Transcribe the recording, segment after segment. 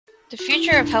The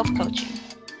future of health coaching.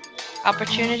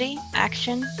 Opportunity,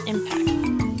 action,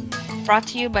 impact. Brought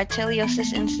to you by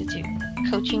Teleosis Institute,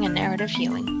 Coaching and Narrative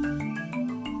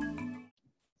Healing.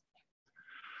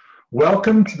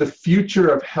 Welcome to the Future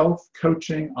of Health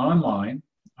Coaching Online.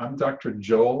 I'm Dr.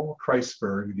 Joel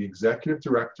Kreisberg, the Executive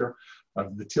Director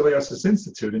of the Teleosis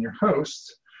Institute and your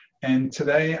host. And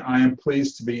today I am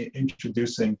pleased to be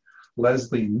introducing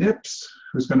Leslie Nips,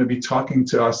 who's going to be talking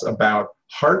to us about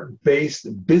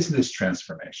heart-based business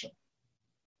transformation.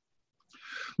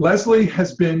 Leslie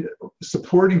has been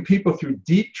supporting people through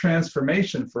deep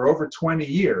transformation for over 20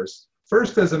 years,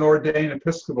 first as an ordained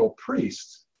Episcopal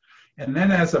priest, and then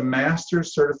as a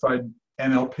master's certified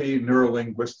NLP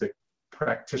neuro-linguistic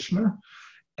practitioner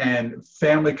and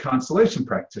family constellation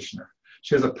practitioner.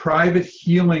 She has a private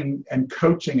healing and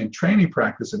coaching and training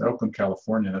practice in Oakland,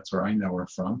 California. That's where I know her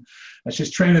from. And she's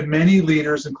trained many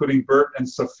leaders, including Bert and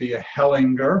Sophia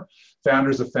Hellinger,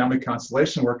 founders of Family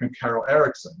Constellation Work, and Carol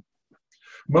Erickson.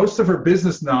 Most of her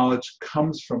business knowledge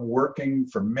comes from working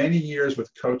for many years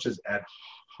with coaches at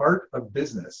Heart of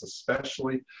Business,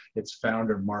 especially its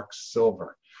founder, Mark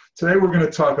Silver. Today, we're going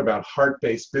to talk about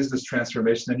heart-based business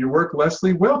transformation and your work.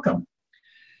 Leslie, welcome.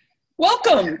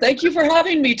 Welcome. Thank you for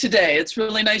having me today. It's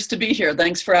really nice to be here.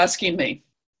 Thanks for asking me.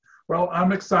 Well,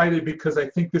 I'm excited because I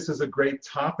think this is a great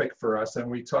topic for us, and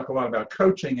we talk a lot about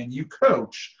coaching, and you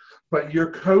coach, but your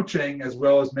coaching, as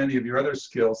well as many of your other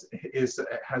skills,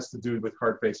 has to do with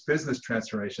heart-based business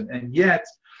transformation, and yet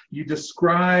you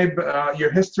describe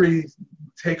your history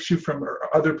takes you from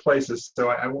other places.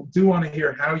 So I do want to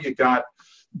hear how you got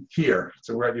here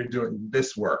to where you're doing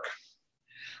this work.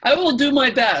 I will do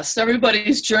my best.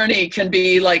 Everybody's journey can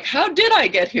be like, how did I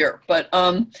get here? But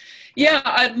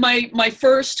my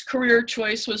first career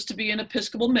choice was to be an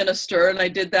Episcopal minister, and I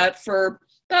did that for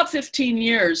about 15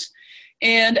 years.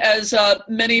 And as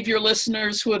many of your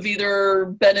listeners who have either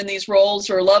been in these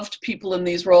roles or loved people in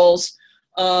these roles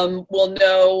will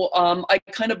know, I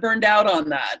kind of burned out on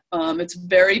that. It's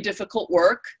very difficult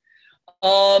work.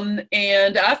 And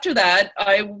after that,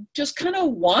 I just kind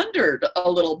of wandered a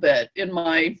little bit in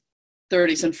my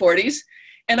 30s and 40s,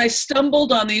 and I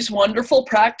stumbled on these wonderful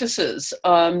practices,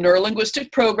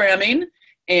 neurolinguistic programming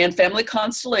and family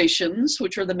constellations,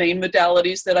 which are the main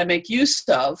modalities that I make use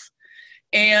of.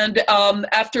 And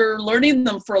after learning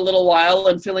them for a little while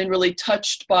and feeling really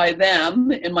touched by them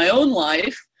in my own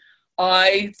life,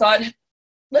 I thought,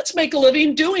 let's make a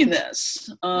living doing this.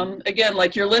 Again,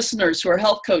 like your listeners who are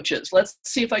health coaches, let's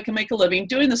see if I can make a living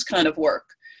doing this kind of work.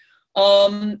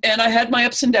 And I had my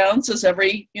ups and downs, as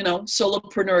every,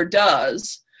 solopreneur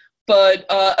does. But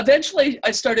eventually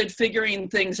I started figuring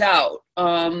things out.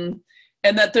 And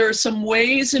that there are some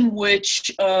ways in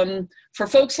which, for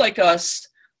folks like us,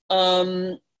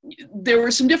 there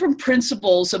were some different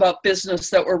principles about business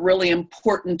that were really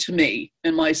important to me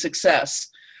and my success.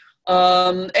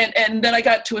 And then I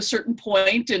got to a certain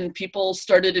point and people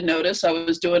started to notice I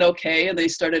was doing okay. And they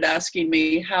started asking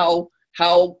me how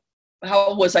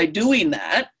was I doing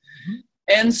that? Mm-hmm.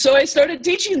 And so I started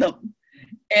teaching them.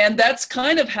 And that's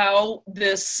kind of how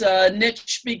this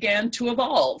niche began to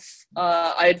evolve.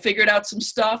 I had figured out some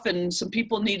stuff and some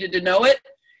people needed to know it.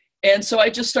 And so I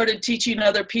just started teaching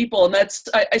other people. And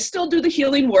I still do the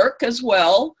healing work as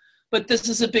well, but this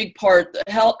is a big part,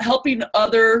 helping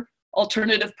other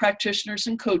alternative practitioners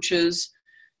and coaches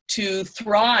to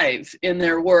thrive in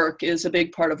their work is a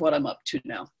big part of what I'm up to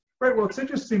now. Right. Well, it's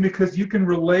interesting because you can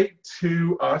relate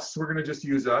to us. We're going to just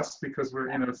use us because we're,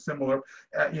 similar.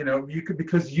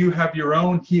 Because you have your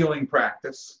own healing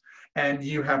practice and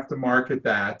you have to market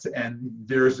that. And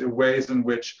there's ways in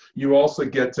which you also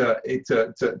get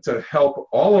to help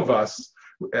all of us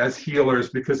as healers,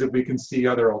 because if we can see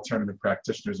other alternative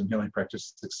practitioners and healing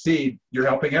practitioners succeed, you're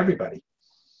helping everybody.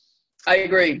 I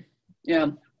agree. Yeah.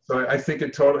 So I think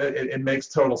it makes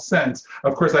total sense.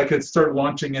 Of course, I could start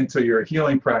launching into your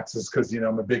healing practices because,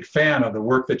 I'm a big fan of the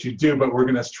work that you do, but we're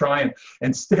going to try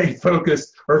and stay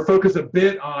focused or focus a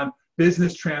bit on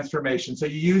business transformation. So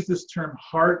you use this term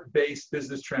heart-based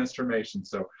business transformation.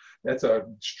 So that's a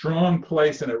strong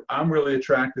place and I'm really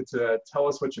attracted to that. Tell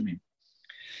us what you mean.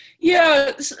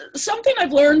 Yeah, something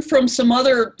I've learned from some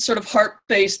other sort of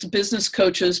heart-based business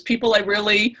coaches, people I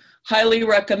really highly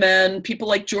recommend, people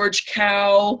like George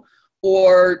Cao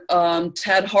or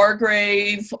Tad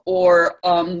Hargrave or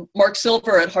Mark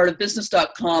Silver at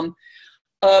heartofbusiness.com.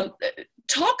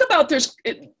 Talk about, there's,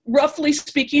 roughly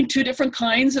speaking, two different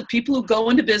kinds of people who go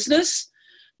into business.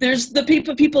 There's the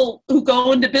people who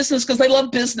go into business because they love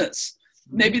business.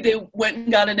 Maybe they went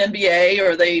and got an MBA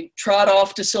or they trot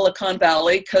off to Silicon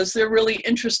Valley because they're really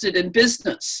interested in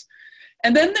business.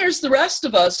 And then there's the rest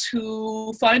of us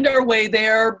who find our way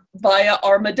there via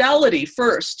our modality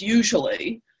first,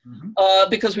 usually,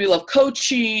 because we love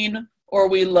coaching, or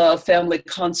we love family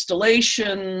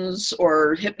constellations,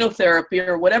 or hypnotherapy,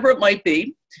 or whatever it might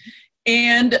be,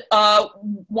 and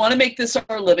want to make this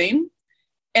our living,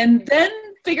 and then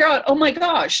figure out, oh my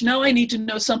gosh, now I need to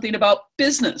know something about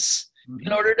business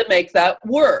in order to make that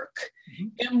work.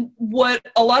 And what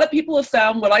a lot of people have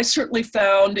found, what I certainly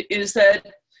found, is that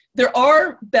there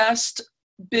are best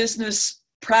business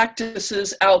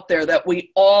practices out there that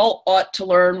we all ought to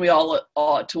learn. We all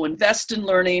ought to invest in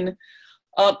learning.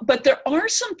 But there are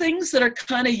some things that are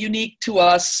kind of unique to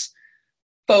us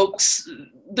folks.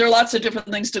 There are lots of different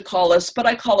things to call us, but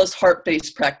I call us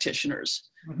heart-based practitioners,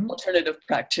 alternative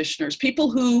practitioners,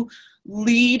 people who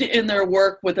lead in their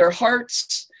work with their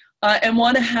hearts and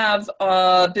want to have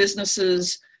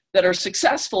businesses that are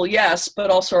successful, yes,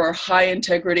 but also are high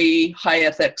integrity, high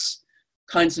ethics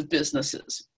kinds of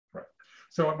businesses. Right.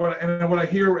 So what I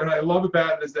hear and I love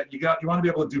about it is that you want to be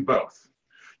able to do both.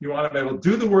 You want to be able to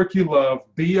do the work you love,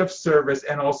 be of service,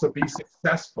 and also be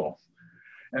successful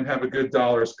and have a good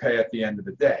dollar's pay at the end of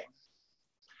the day.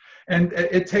 And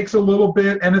it takes a little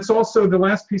bit, and it's also the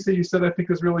last piece that you said I think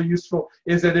is really useful,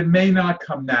 is that it may not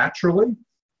come naturally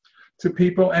to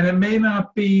people, and it may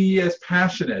not be as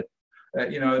passionate.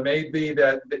 It may be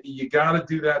that you got to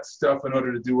do that stuff in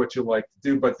order to do what you like to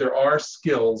do, but there are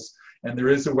skills, and there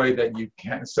is a way that you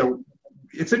can. So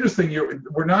it's interesting.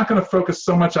 We're not going to focus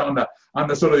so much on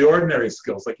the sort of the ordinary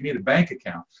skills, like you need a bank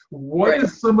account. What are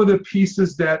some of the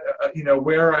pieces that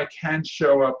where I can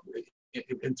show up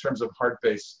in terms of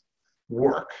heart-based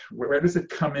work? Where does it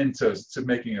come into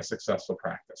making a successful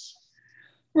practice?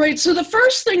 Right. So the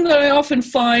first thing that I often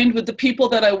find with the people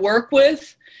that I work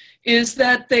with is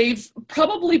that they've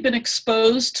probably been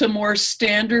exposed to more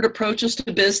standard approaches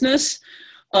to business,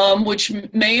 which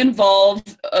may involve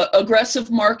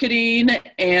aggressive marketing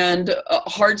and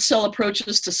hard sell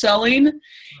approaches to selling.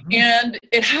 And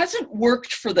it hasn't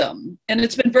worked for them. And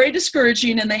it's been very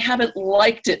discouraging, and they haven't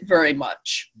liked it very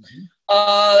much.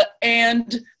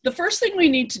 And the first thing we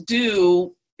need to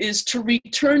do is to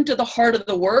return to the heart of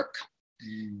the work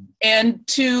and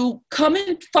to come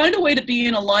and find a way to be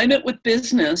in alignment with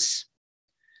business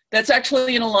that's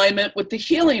actually in alignment with the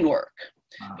healing work.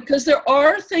 Because there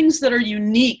are things that are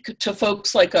unique to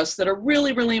folks like us that are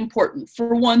really, really important.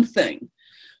 For one thing,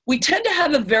 we tend to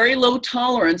have a very low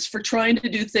tolerance for trying to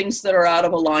do things that are out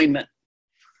of alignment.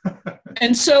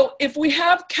 And so if we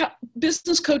have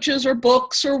business coaches or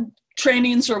books or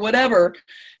trainings or whatever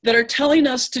that are telling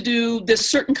us to do this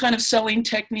certain kind of selling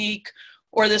technique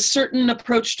or this certain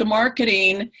approach to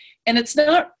marketing, and it's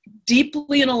not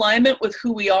deeply in alignment with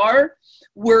who we are,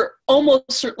 we're almost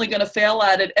certainly going to fail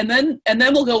at it. And then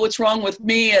we'll go, what's wrong with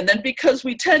me? And then because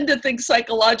we tend to think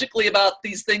psychologically about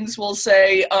these things, we'll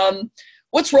say,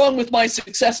 what's wrong with my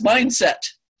success mindset?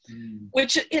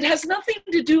 Which it has nothing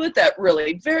to do with that,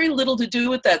 really. Very little to do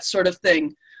with that sort of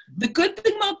thing. The good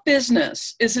thing about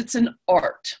business is it's an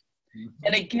art.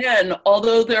 And again,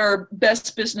 although there are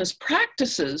best business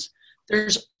practices,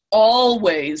 there's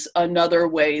always another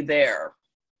way there.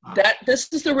 This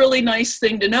is the really nice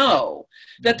thing to know,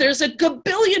 that there's a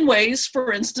gabillion ways,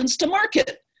 for instance, to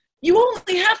market. You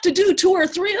only have to do 2 or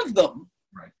 3 of them.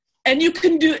 Right. And you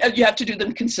have to do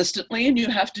them consistently, and you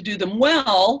have to do them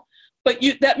well, but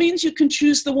that means you can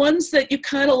choose the ones that you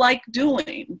kind of like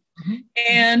doing.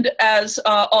 And as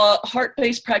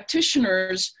heart-based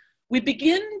practitioners, we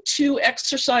begin to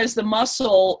exercise the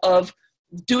muscle of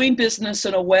doing business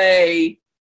in a way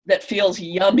that feels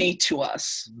yummy to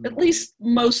us, at least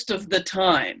most of the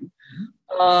time.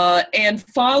 And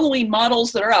following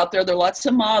models that are out there, there are lots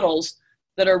of models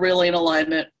that are really in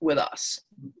alignment with us.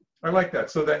 I like that.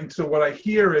 So what I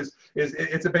hear is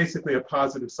it's basically a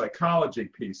positive psychology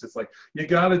piece. It's like, you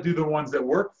got to do the ones that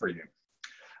work for you.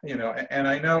 And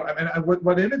I know,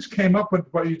 what image came up with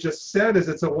what you just said is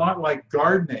it's a lot like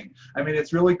gardening. I mean,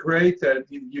 it's really great that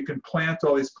you can plant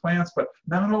all these plants, but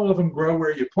not all of them grow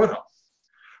where you put them.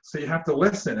 So you have to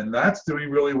listen, and that's doing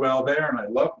really well there. And I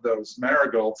love those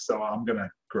marigolds, so I'm going to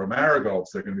grow marigolds.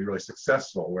 They're going to be really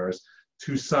successful. Whereas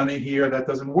too sunny here, that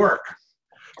doesn't work.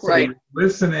 So right. You're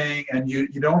listening, and you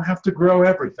don't have to grow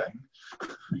everything,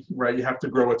 right? You have to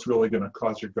grow what's really going to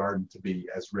cause your garden to be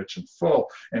as rich and full.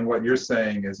 And what you're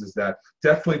saying is that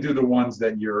definitely do the ones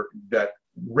that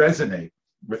resonate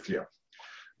with you.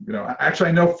 Actually,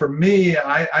 I know for me,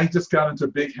 I just got into a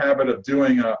big habit of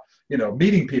doing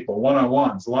meeting people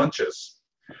one-on-ones, lunches.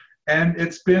 And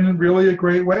it's been really a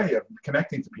great way of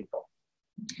connecting to people.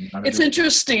 It's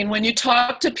interesting when you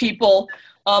talk to people.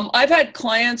 I've had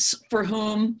clients for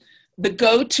whom the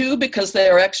go-to, because they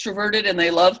are extroverted and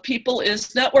they love people, is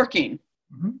networking.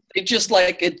 Mhm. It just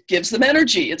like, it gives them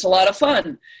energy. It's a lot of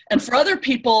fun. And for other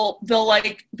people,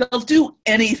 they'll do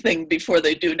anything before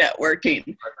they do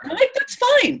networking. Right? That's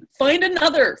fine. Find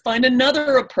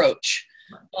another approach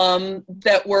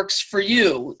that works for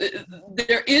you.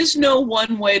 There is no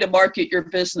one way to market your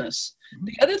business.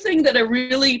 The other thing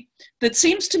that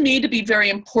seems to me to be very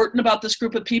important about this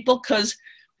group of people, because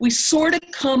we sort of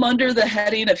come under the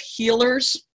heading of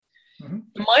healers.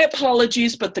 Mm-hmm. My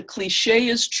apologies, but the cliche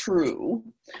is true.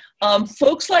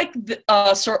 Folks like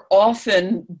us are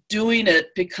often doing it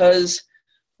because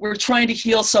we're trying to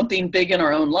heal something big in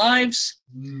our own lives,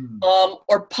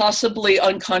 or possibly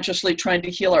unconsciously trying to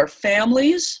heal our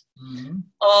families.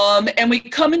 Mm-hmm. And we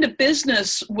come into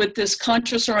business with this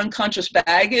conscious or unconscious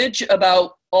baggage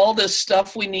about all this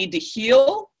stuff we need to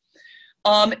heal.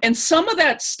 And some of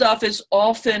that stuff is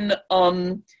often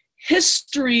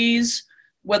histories,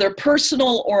 whether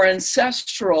personal or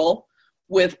ancestral,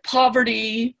 with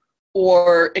poverty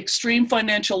or extreme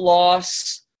financial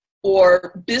loss,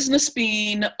 or business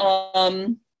being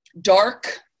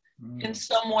dark in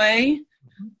some way,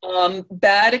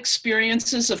 bad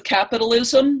experiences of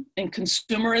capitalism and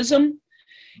consumerism.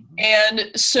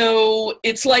 And so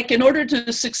it's like, in order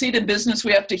to succeed in business,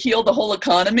 we have to heal the whole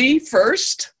economy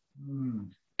first.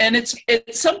 And it's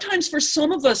sometimes, for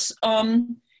some of us,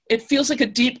 it feels like a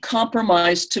deep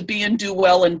compromise to be and do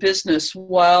well in business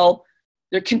while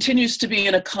there continues to be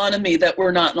an economy that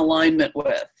we're not in alignment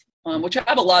with, which I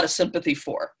have a lot of sympathy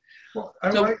for. Well, I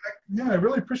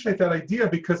really appreciate that idea,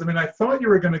 because I thought you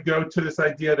were going to go to this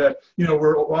idea that,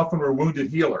 we're wounded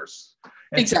healers.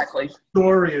 And exactly.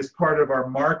 Story is part of our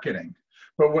marketing.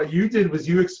 But what you did was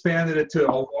you expanded it to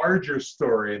a larger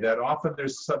story, that often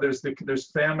there's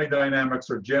family dynamics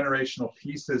or generational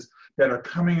pieces that are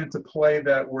coming into play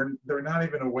that they're not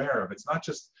even aware of. It's not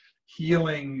just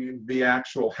healing the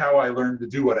actual how I learned to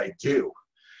do what I do.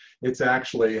 It's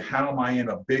actually, how am I in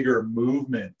a bigger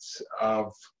movement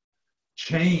of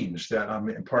change that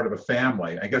I'm part of a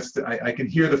family. I guess I can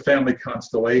hear the family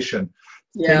constellation.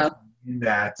 Yeah. In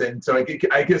that, and so I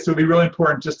guess it would be really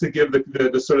important just to give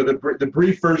the sort of the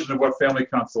brief version of what family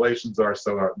constellations are,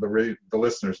 so the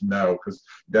listeners know, because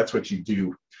that's what you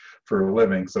do for a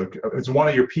living. So it's one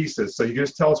of your pieces. So you can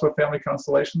just tell us what family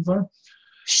constellations are?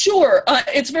 Sure.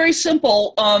 It's very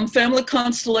simple. Family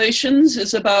constellations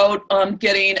is about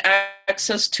getting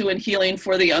access to and healing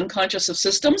for the unconscious of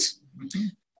systems,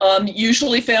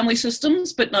 usually family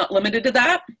systems, but not limited to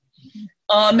that.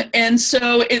 And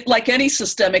so it, like any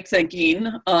systemic thinking,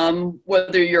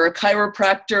 whether you're a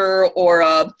chiropractor or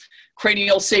a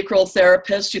cranial sacral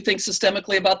therapist, you think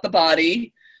systemically about the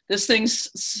body. This thinks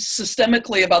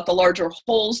systemically about the larger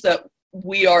wholes that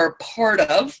we are part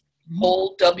of,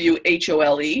 whole,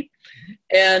 W-H-O-L-E.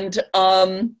 And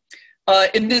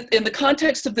in the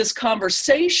context of this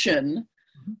conversation,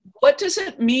 what does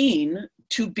it mean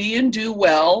to be and do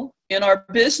well in our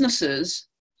businesses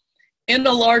in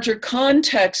a larger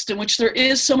context in which there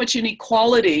is so much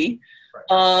inequality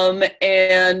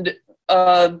and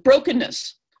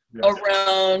brokenness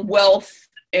around wealth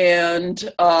and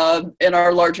in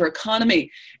our larger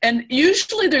economy? And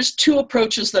usually there's two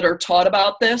approaches that are taught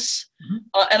about this,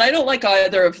 and I don't like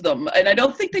either of them, and I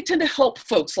don't think they tend to help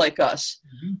folks like us.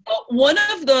 One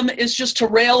of them is just to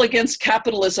rail against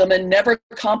capitalism and never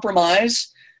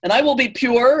compromise, and I will be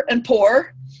pure and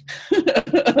poor.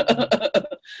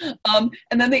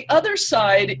 And then the other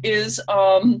side is,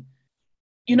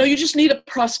 you just need a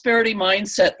prosperity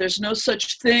mindset. There's no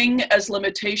such thing as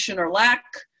limitation or lack.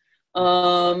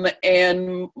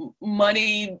 And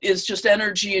money is just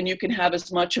energy, and you can have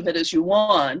as much of it as you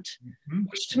want.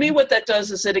 Which, to me, what that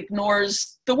does is it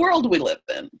ignores the world we live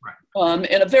in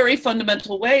a very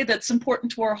fundamental way that's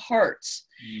important to our hearts.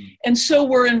 And so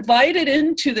we're invited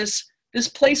into this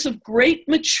place of great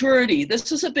maturity.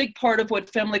 This is a big part of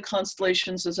what Family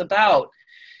Constellations is about,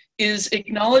 is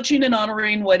acknowledging and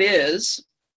honoring what is,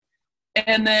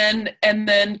 and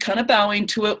then kind of bowing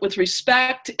to it with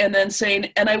respect, and then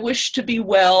saying, and I wish to be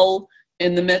well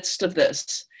in the midst of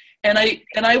this. And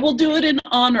I will do it in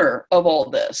honor of all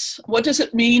this. What does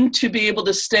it mean to be able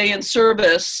to stay in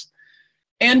service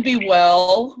and be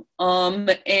well,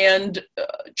 and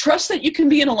trust that you can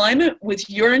be in alignment with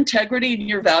your integrity and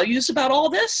your values about all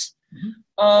this,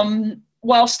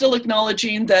 while still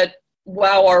acknowledging that,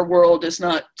 wow, our world is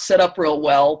not set up real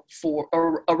well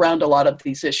around a lot of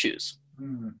these issues.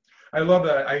 I love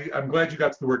that. I'm glad you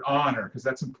got to the word honor, because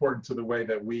that's important to the way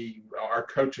that our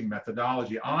coaching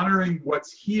methodology, honoring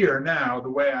what's here now,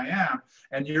 the way I am,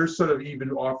 and you're sort of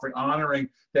even honoring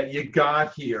that you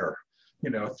got here,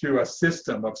 through a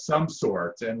system of some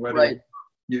sort, and whether Right.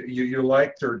 you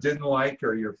liked or didn't like,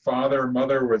 or your father or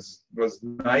mother was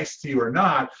nice to you or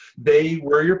not, they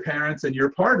were your parents and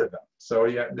you're part of them. So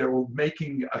yeah, they're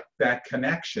making that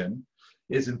connection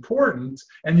is important,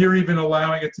 and you're even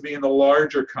allowing it to be in the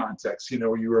larger context.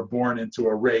 You were born into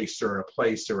a race or a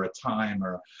place or a time,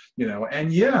 or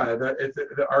and yeah,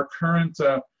 our current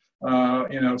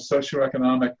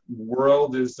socioeconomic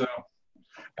world is.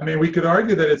 I mean, we could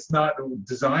argue that it's not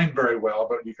designed very well,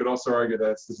 but you could also argue that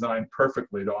it's designed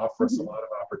perfectly to offer us a lot of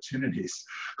opportunities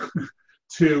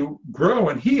to grow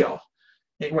and heal.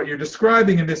 And what you're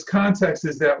describing in this context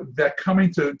is that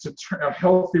coming to a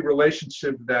healthy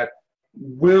relationship that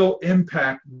will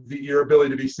impact your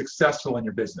ability to be successful in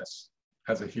your business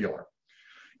as a healer.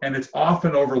 And it's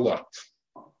often overlooked.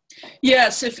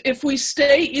 Yes, if we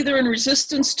stay either in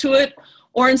resistance to it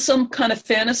or in some kind of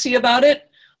fantasy about it,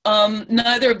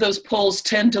 neither of those poles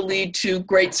tend to lead to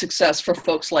great success for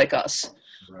folks like us.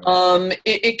 Right.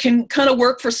 It can kind of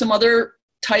work for some other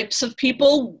types of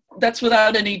people. That's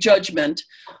without any judgment.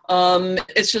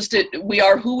 It's just we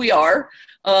are who we are.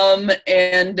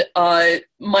 And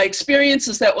my experience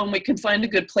is that when we can find a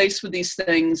good place with these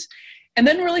things and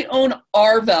then really own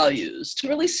our values, to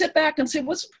really sit back and say,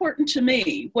 what's important to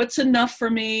me? What's enough for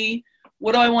me?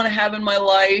 What do I want to have in my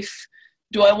life?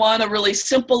 Do I want a really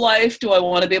simple life? Do I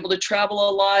want to be able to travel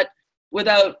a lot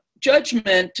without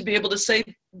judgment, to be able to say,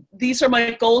 these are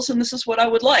my goals and this is what I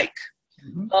would like,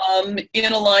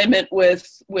 in alignment with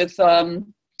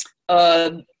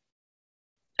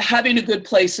having a good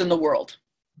place in the world.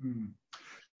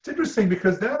 It's interesting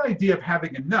because that idea of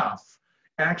having enough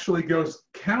actually goes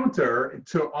counter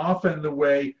to often the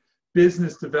way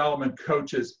business development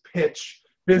coaches pitch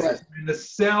business. Right. And the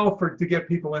sell to get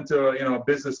people into a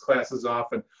business class is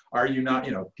often, are you not,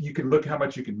 you can look how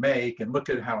much you can make and look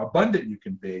at how abundant you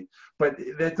can be, but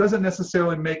that doesn't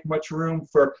necessarily make much room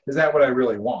for, is that what I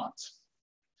really want?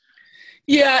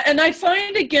 Yeah, and I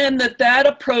find again that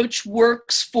approach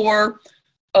works for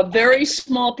a very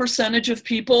small percentage of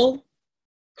people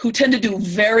who tend to do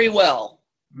very well,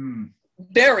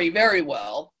 very, very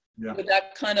well with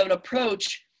that kind of an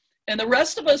approach. And the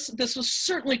rest of us, this was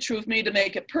certainly true of me, to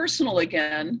make it personal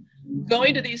again,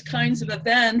 going to these kinds of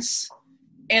events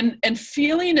and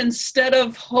feeling, instead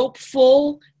of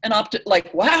hopeful and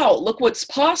like, wow, look what's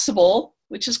possible,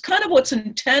 which is kind of what's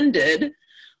intended,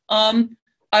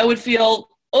 I would feel,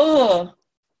 oh,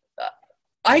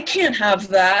 I can't have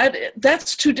that.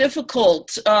 That's too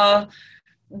difficult.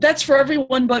 That's for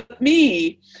everyone but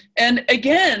me. And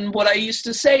again, what I used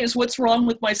to say is, what's wrong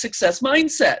with my success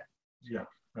mindset? Yeah.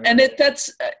 Right. And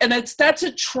that's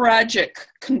a tragic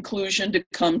conclusion to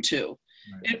come to.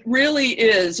 Right. It really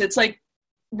is. It's like,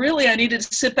 really, I needed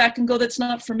to sit back and go, that's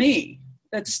not for me.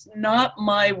 That's not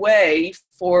my way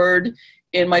forward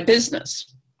in my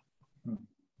business.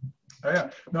 Oh,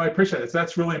 yeah, no, I appreciate it.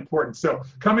 That's really important. So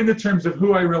coming to terms of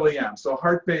who I really am. So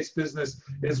heart-based business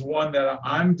is one that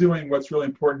I'm doing what's really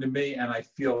important to me, and I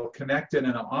feel connected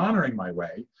and I'm honoring my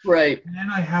way. Right. And then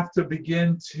I have to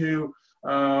begin to,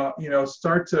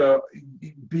 start to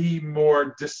be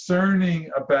more discerning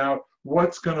about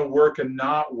what's going to work and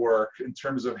not work in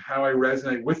terms of how I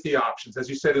resonate with the options. As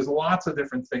you said, there's lots of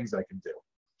different things I can do.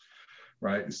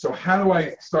 Right. So how do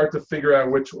I start to figure out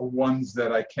which ones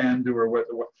that I can do, or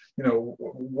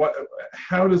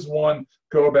how does one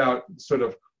go about sort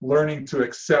of learning to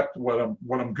accept what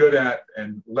I'm good at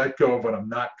and let go of what I'm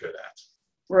not good at?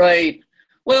 Right.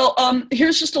 Well,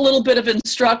 here's just a little bit of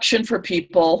instruction for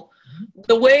people.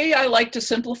 The way I like to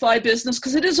simplify business,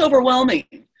 because it is overwhelming.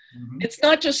 It's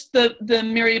not just the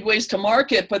myriad ways to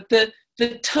market, but the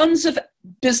tons of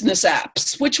business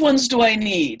apps. Which ones do I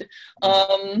need?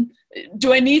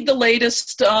 Do I need the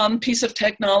latest piece of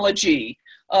technology?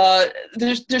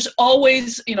 There's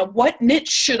always, what niche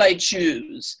should I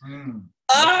choose?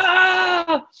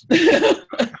 And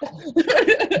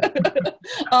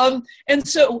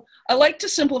so I like to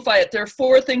simplify it. There are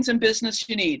 4 things in business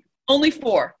you need. Only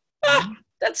 4.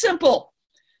 That's simple.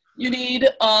 You need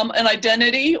an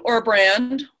identity or a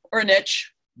brand or a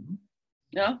niche.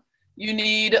 Yeah. You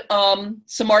need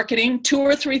some marketing, 2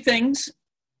 or 3 things.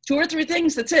 2 or 3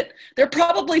 things, that's it. They're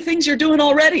probably things you're doing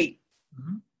already.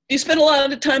 You spend a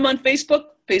lot of time on Facebook.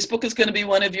 Facebook is going to be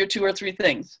one of your 2 or 3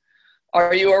 things.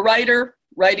 Are you a writer?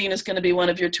 Writing is going to be one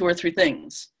of your 2 or 3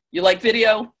 things. You like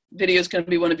video? Video is going to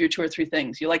be one of your 2 or 3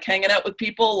 things. You like hanging out with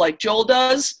people like Joel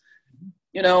does?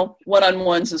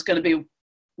 One-on-ones is going to be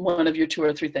one of your 2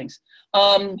 or 3 things.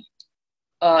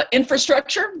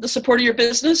 Infrastructure, the support of your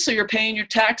business, so you're paying your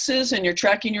taxes and you're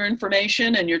tracking your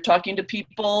information and you're talking to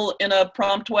people in a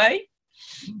prompt way.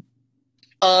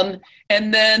 And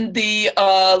then the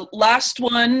last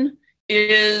one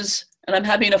is, and I'm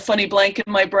having a funny blank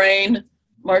in my brain,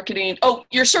 marketing. Oh,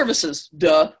 your services,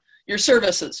 duh, your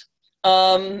services.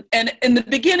 And in the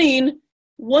beginning,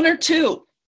 one or two,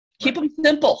 keep them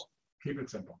simple. Keep it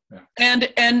simple, yeah.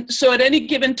 And so at any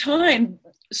given time,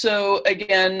 so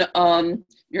again,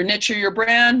 your niche or your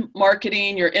brand,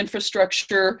 marketing, your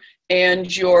infrastructure,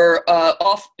 and your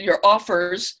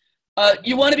offers,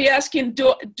 you want to be asking,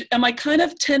 am I kind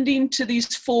of tending to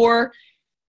these four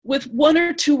with one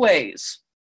or two ways?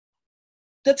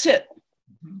 That's it.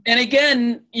 And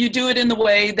again, you do it in the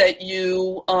way that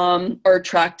you are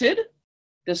attracted.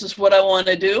 This is what I want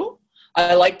to do.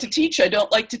 I like to teach. I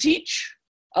don't like to teach.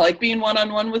 I like being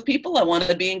one-on-one with people. I want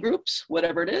to be in groups,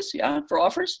 whatever it is, yeah, for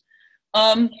offers.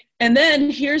 And then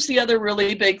here's the other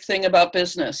really big thing about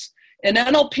business. In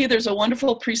NLP, there's a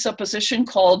wonderful presupposition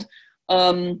called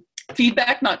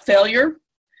feedback, not failure.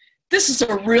 This is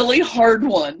a really hard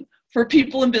one for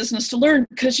people in business to learn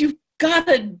because you've got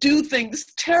to do things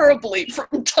terribly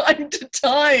from time to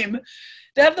time.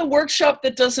 To have the workshop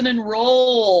that doesn't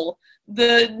enroll,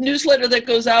 the newsletter that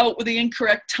goes out with the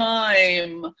incorrect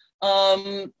time,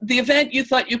 the event you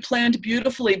thought you planned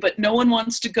beautifully but no one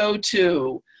wants to go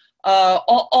to,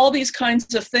 all these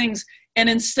kinds of things. And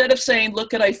instead of saying,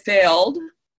 look at, I failed,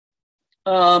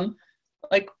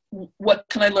 like, what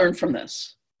can I learn from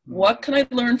this? What can I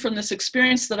learn from this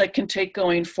experience that I can take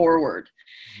going forward?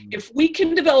 If we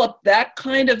can develop that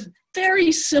kind of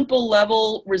very simple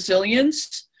level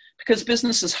resilience, because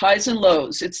business is highs and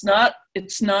lows. It's not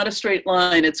a straight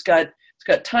line. It's got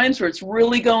times where it's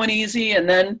really going easy, and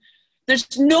then there's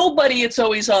nobody, it's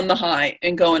always on the high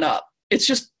and going up.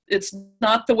 It's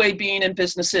not the way being in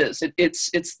business is.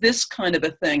 It's this kind of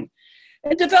a thing.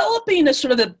 And developing a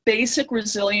sort of the basic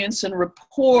resilience and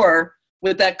rapport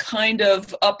with that kind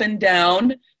of up and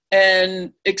down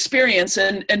and experience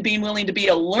and being willing to be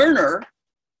a learner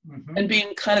and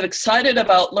being kind of excited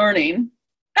about learning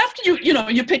after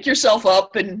you pick yourself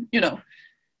up and,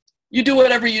 you do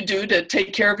whatever you do to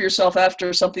take care of yourself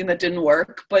after something that didn't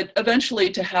work, but eventually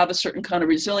to have a certain kind of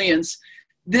resilience,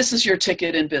 this is your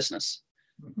ticket in business.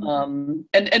 And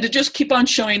to just keep on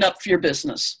showing up for your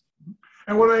business.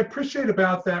 And what I appreciate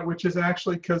about that, which is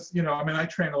actually because, I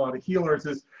train a lot of healers,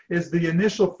 is the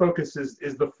initial focus is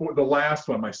the last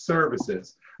one, my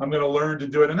services. I'm going to learn to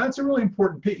do it. And that's a really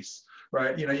important piece,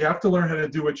 right? You have to learn how to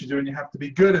do what you do and you have to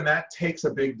be good. And that takes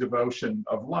a big devotion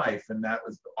of life. And that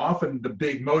was often the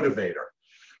big motivator.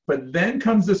 But then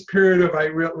comes this period of, I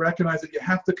recognize that you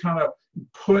have to kind of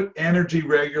put energy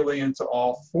regularly into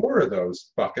all four of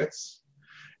those buckets.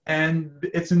 And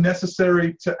it's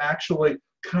necessary to actually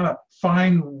kind of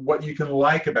find what you can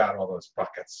like about all those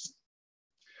buckets,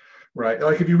 right?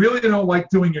 Like if you really don't like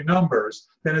doing your numbers,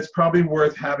 then it's probably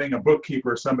worth having a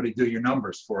bookkeeper or somebody do your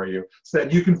numbers for you so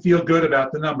that you can feel good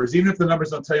about the numbers. Even if the numbers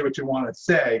don't tell you what you want to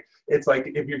say, it's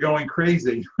like if you're going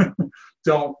crazy,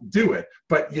 don't do it.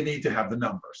 But you need to have the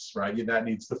numbers, right? That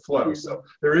needs to flow. So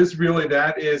there is really,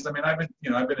 I've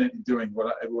been doing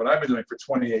what I've been doing for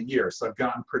 28 years. So I've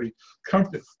gotten pretty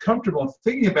comfortable in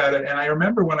thinking about it. And I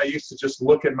remember when I used to just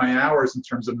look at my hours in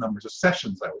terms of numbers of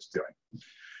sessions I was doing.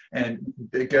 And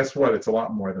guess what? It's a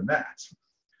lot more than that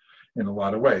in a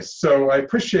lot of ways. So I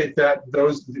appreciate that,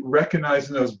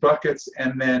 recognizing those buckets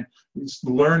and then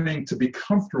learning to be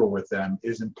comfortable with them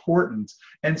is important.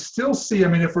 And still see,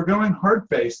 if we're going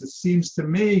hard-based, it seems to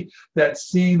me that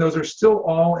seeing those are still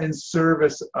all in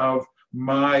service of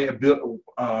my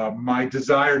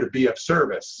desire to be of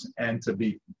service and to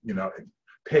be,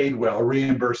 paid well,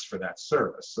 reimbursed for that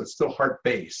service. So it's still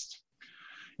heart-based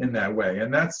in that way.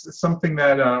 And that's something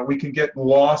that we can get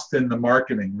lost in the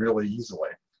marketing really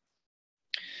easily.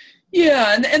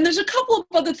 Yeah, and there's a couple of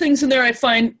other things in there I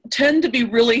find tend to be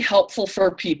really helpful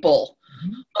for people.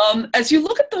 As you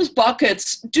look at those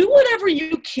buckets, do whatever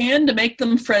you can to make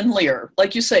them friendlier.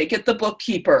 Like you say, get the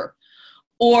bookkeeper.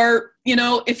 Or,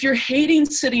 if you're hating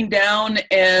sitting down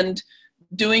and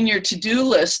doing your to-do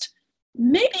list,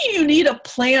 maybe you need a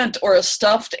plant or a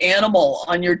stuffed animal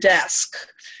on your desk.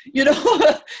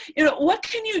 What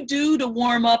can you do to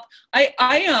warm up?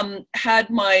 I had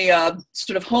my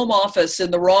sort of home office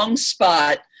in the wrong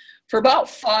spot for about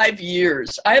 5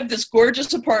 years. I have this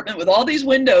gorgeous apartment with all these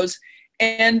windows,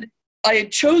 and I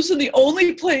had chosen the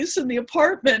only place in the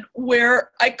apartment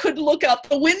where I could look out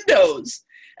the windows.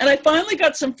 And I finally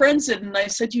got some friends in, and I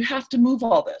said, you have to move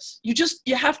all this. You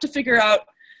have to figure out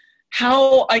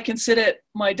how I can sit at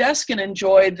my desk and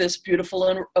enjoy this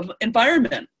beautiful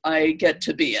environment I get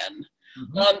to be in.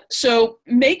 So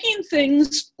making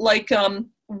things like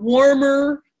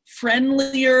warmer,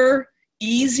 friendlier,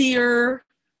 easier,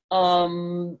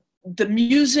 the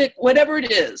music, whatever it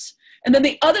is. And then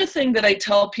the other thing that I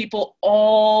tell people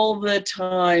all the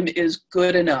time is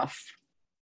good enough.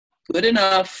 Good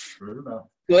enough. Good enough.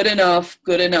 Good enough.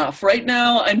 Good enough. Right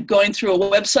now, I'm going through a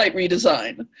website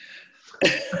redesign.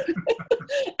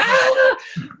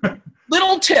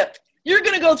 Little tip. You're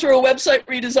going to go through a website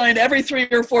redesign every 3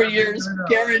 or 4 years,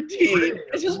 guaranteed.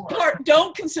 It's just part.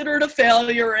 Don't consider it a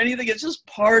failure or anything. It's just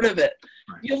part of it.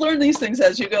 You learn these things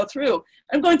as you go through.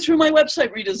 I'm going through my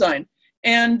website redesign,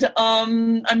 and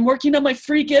I'm working on my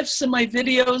free gifts and my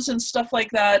videos and stuff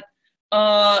like that.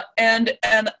 And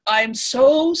I'm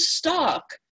so stuck.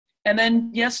 And then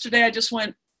yesterday I just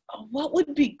went, oh, what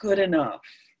would be good enough?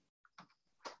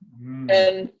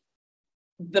 And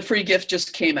the free gift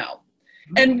just came out.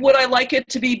 And would I like it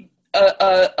to be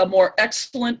a more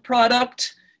excellent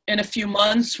product in a few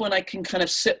months when I can kind of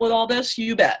sit with all this?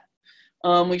 You bet.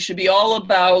 We should be all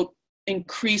about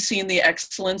increasing the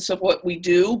excellence of what we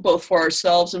do, both for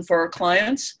ourselves and for our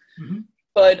clients.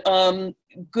 But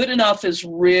good enough is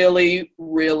really,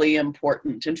 really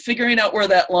important, and figuring out where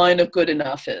that line of good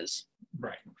enough is.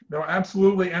 Right. No,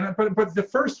 absolutely. And but the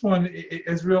first one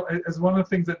is one of the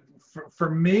things that for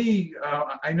me,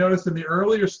 I noticed in the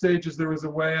earlier stages there was a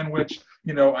way in which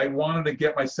I wanted to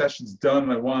get my sessions done.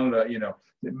 And I wanted to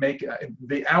make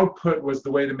the output was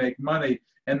the way to make money.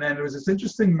 And then there was this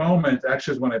interesting moment,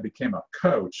 actually, when I became a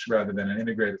coach rather than an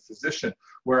integrated physician,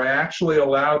 where I actually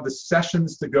allowed the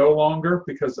sessions to go longer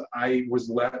because I was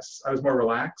more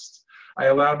relaxed. I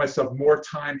allowed myself more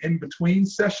time in between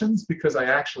sessions because I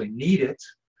actually need it.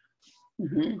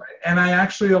 And I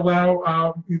actually allow,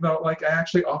 I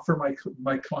actually offer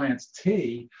my clients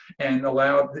tea and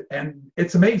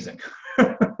it's amazing.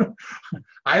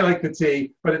 I like the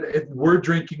tea, but we're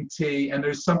drinking tea, and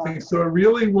there's something. So it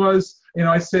really was.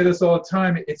 I say this all the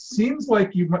time. It seems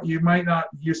like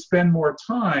you spend more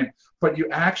time, but you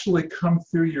actually come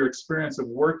through your experience of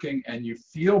working and you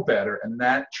feel better, and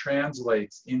that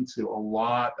translates into a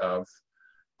lot of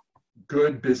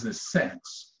good business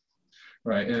sense.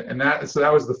 Right, and that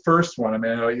was the first one. I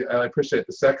mean, I appreciate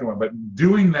the second one, but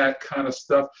doing that kind of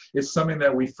stuff is something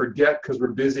that we forget because we're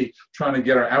busy trying to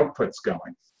get our outputs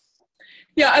going.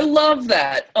 Yeah, I love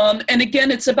that. And again,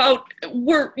 it's about,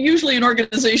 we're usually an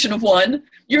organization of one.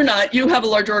 You're not. You have a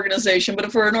large organization, but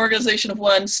if we're an organization of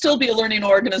one, still be a learning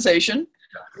organization.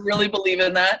 I really believe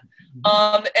in that.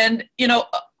 And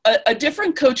a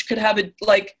different coach could have a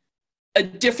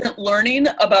different learning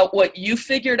about what you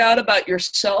figured out about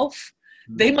yourself.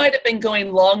 They might have been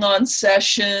going long on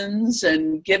sessions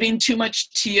and giving too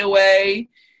much tea away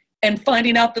and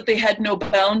finding out that they had no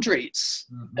boundaries.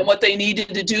 And what they needed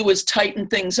to do was tighten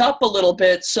things up a little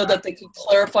bit so that they could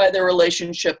clarify their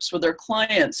relationships with their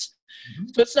clients.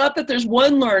 So it's not that there's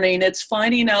one learning, it's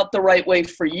finding out the right way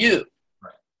for you.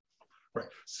 Right.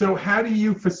 So how do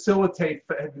you facilitate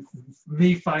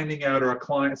me finding out or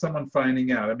someone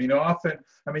finding out? I mean, often,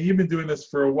 you've been doing this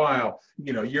for a while.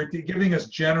 You're giving us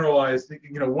generalized,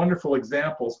 wonderful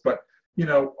examples. But,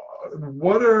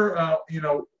 what are,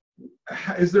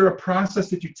 is there a process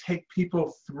that you take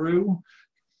people through?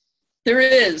 There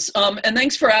is. And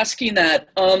thanks for asking that.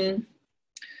 A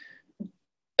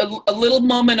little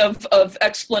moment of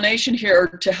explanation here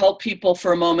to help people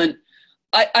for a moment.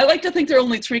 I like to think there are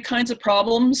only 3 kinds of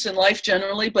problems in life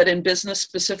generally, but in business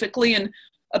specifically. And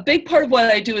a big part of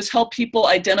what I do is help people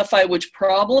identify which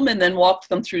problem and then walk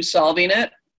them through solving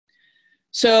it.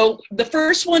 So the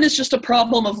first one is just a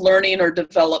problem of learning or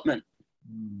development.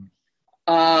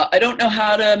 I don't know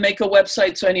how to make a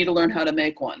website, so I need to learn how to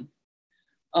make one.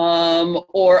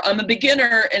 Or I'm a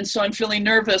beginner, and so I'm feeling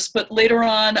nervous, but later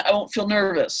on I won't feel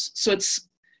nervous. So it's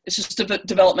just a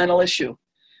developmental issue.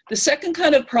 The second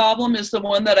kind of problem is the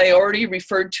one that I already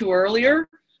referred to earlier,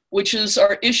 which is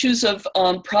our issues of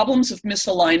problems of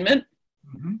misalignment.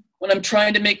 When I'm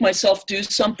trying to make myself do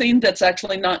something that's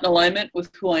actually not in alignment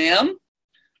with who I am,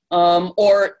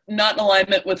 or not in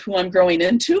alignment with who I'm growing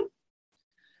into.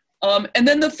 And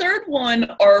then the third one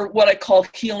are what I call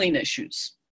healing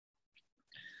issues,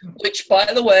 which, by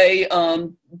the way,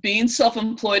 being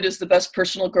self-employed is the best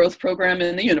personal growth program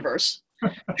in the universe.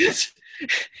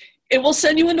 It will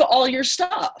send you into all your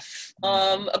stuff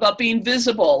about being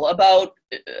visible, about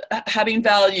having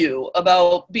value,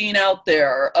 about being out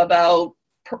there, about,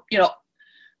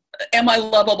 am I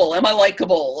lovable? Am I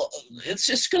likable? It's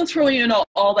just going to throw you into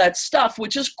all that stuff,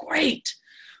 which is great.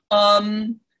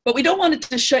 But we don't want it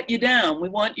to shut you down. We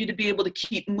want you to be able to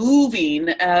keep moving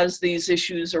as these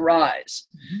issues arise.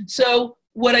 So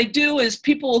what I do is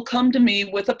people will come to me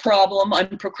with a problem.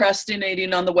 I'm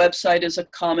procrastinating on the website is a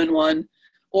common one.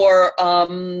 Or,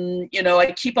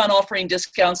 I keep on offering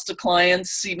discounts to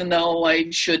clients even though I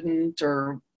shouldn't,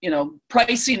 or,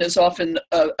 pricing is often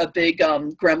a big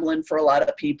gremlin for a lot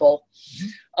of people.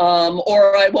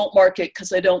 Or I won't market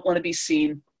because I don't want to be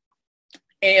seen.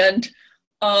 And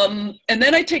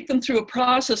then I take them through a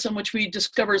process in which we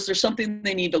discover, is there something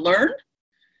they need to learn?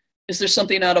 Is there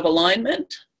something out of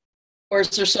alignment? Or is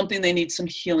there something they need some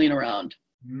healing around?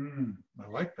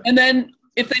 I like that. And then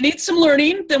if they need some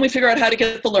learning, then we figure out how to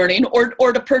get the learning,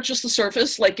 or to purchase the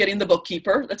service, like getting the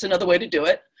bookkeeper. That's another way to do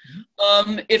it.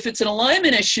 If it's an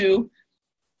alignment issue,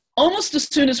 almost as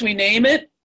soon as we name it,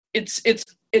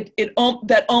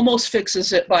 that almost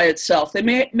fixes it by itself. They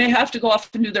may have to go off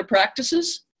and do their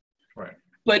practices, right?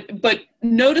 But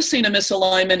noticing a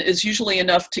misalignment is usually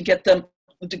enough to get them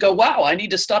to go, wow, I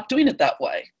need to stop doing it that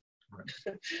way.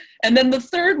 Right. And then the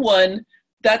third one,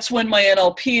 that's when my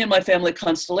NLP and my family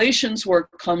constellations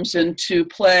work comes into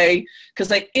play,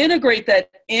 because I integrate that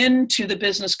into the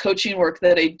business coaching work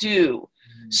that I do.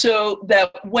 So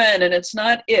that when, and it's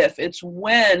not if, it's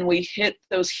when we hit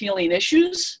those healing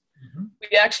issues,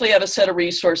 we actually have a set of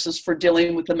resources for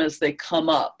dealing with them as they come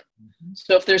up.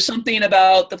 So if there's something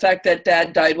about the fact that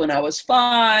dad died when I was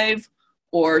 5,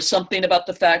 or something about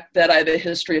the fact that I have a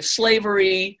history of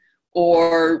slavery,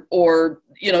 or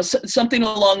something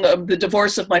along the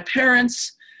divorce of my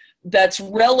parents that's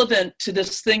relevant to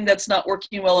this thing that's not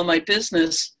working well in my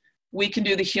business, we can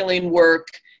do the healing work.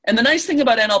 And the nice thing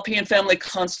about NLP and family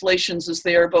constellations is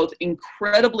they are both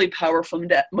incredibly powerful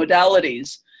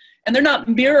modalities. And they're not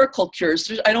miracle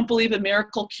cures. I don't believe in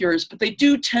miracle cures, but they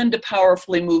do tend to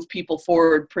powerfully move people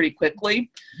forward pretty quickly,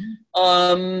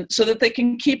 so that they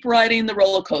can keep riding the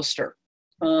roller coaster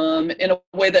in a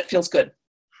way that feels good.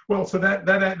 Well, so that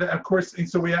of course,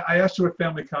 so I asked you what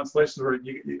family constellations were.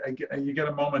 You get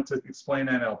a moment to explain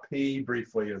NLP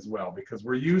briefly as well, because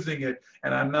we're using it,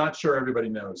 and I'm not sure everybody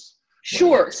knows.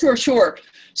 Sure. So,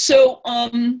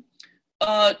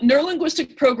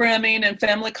 neurolinguistic programming and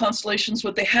family constellations,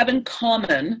 what they have in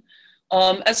common,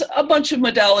 as a bunch of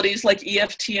modalities like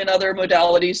EFT and other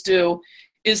modalities do,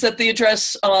 is that they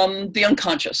address the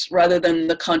unconscious rather than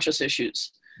the conscious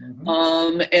issues.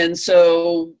 And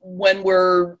so when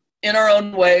we're in our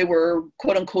own way, we're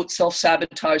quote unquote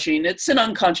self-sabotaging. It's an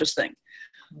unconscious thing.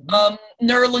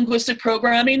 Neurolinguistic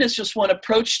programming is just one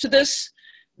approach to this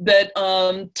that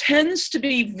tends to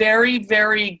be very,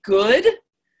 very good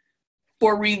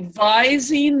for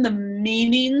revising the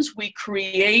meanings we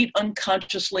create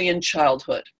unconsciously in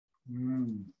childhood.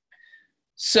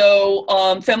 So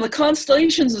family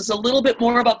constellations is a little bit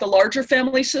more about the larger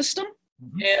family system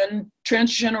and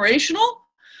transgenerational.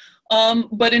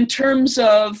 But in terms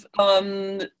of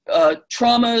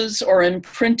traumas or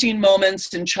imprinting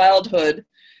moments in childhood,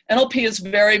 NLP is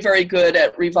very, very good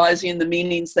at revising the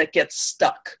meanings that get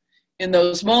stuck in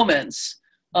those moments,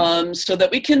 so that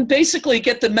we can basically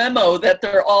get the memo that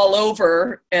they're all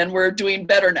over and we're doing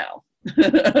better now.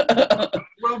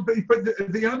 Well, but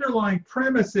the underlying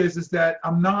premise is that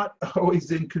I'm not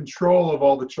always in control of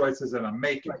all the choices that I'm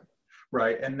making.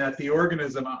 Right, and that the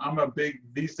organism,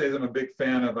 these days I'm a big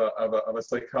fan of a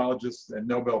psychologist and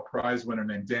Nobel Prize winner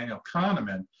named Daniel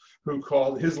Kahneman, who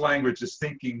called his language is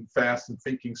thinking fast and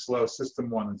thinking slow, system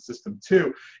 1 and system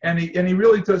 2. And he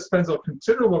really spends a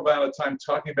considerable amount of time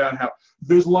talking about how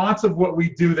there's lots of what we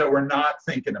do that we're not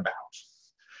thinking about.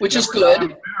 Which is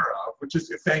good. Which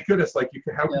is, thank goodness, like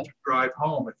how could you drive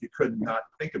home if you could not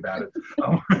think about it,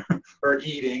 or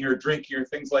eating or drinking or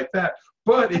things like that.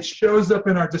 But it shows up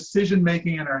in our decision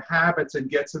making and our habits and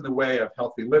gets in the way of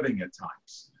healthy living at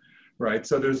times, right?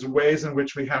 So there's ways in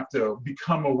which we have to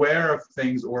become aware of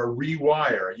things or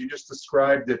rewire. You just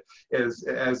described it I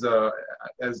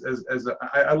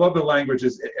love the language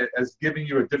as giving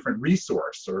you a different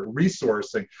resource or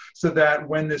resourcing, so that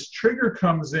when this trigger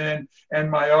comes in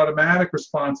and my automatic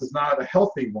response is not a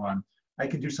healthy one, I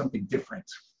can do something different.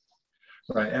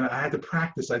 Right, and I had to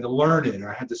practice, I had to learn it, or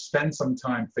I had to spend some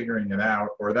time figuring it out,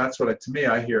 or that's what, to me,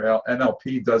 I hear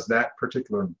NLP does that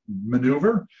particular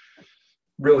maneuver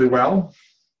really well.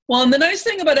 Well, and the nice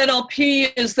thing about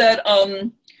NLP is that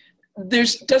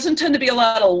doesn't tend to be a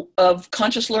lot of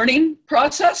conscious learning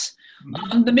process.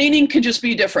 The meaning can just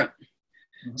be different.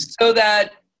 So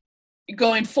that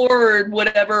going forward,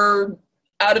 whatever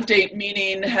out-of-date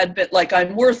meaning had been, like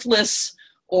I'm worthless,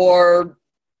 or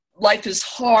life is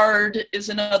hard is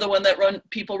another one that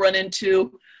people run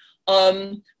into.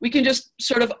 We can just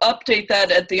sort of update that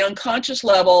at the unconscious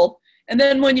level. And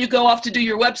then when you go off to do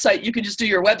your website, you can just do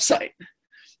your website,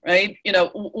 right?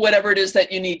 Whatever it is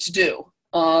that you need to do.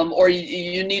 Or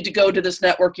you need to go to this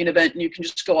networking event and you can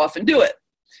just go off and do it.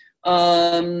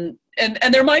 And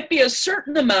there might be a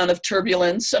certain amount of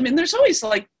turbulence. I mean, there's always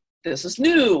like, this is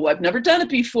new, I've never done it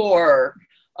before,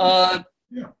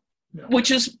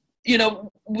 which is,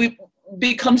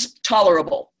 becomes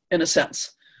tolerable in a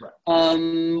sense.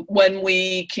 Right. When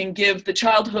we can give the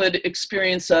childhood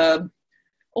experience a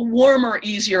warmer,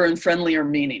 easier, and friendlier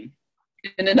meaning,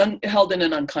 held in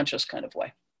an unconscious kind of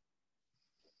way.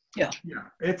 Yeah. Yeah.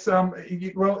 It's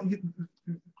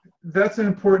that's an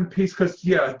important piece, because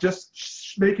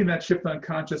just making that shift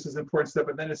unconscious is an important step,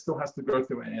 but then it still has to go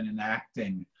through an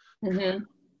enacting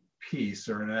piece,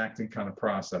 or an enacting kind of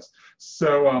process.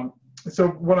 So so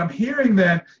what I'm hearing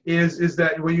then is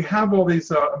that when you have all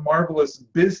these marvelous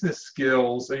business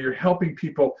skills, and you're helping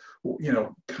people,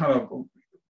 kind of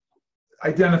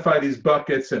identify these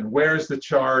buckets, and where's the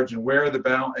charge, and where are the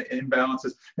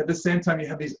imbalances. At the same time, you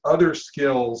have these other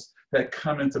skills that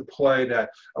come into play that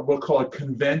we'll call it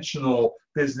conventional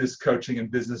business coaching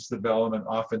and business development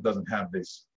often doesn't have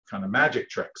these kind of magic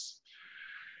tricks.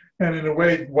 And in a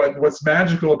way, what's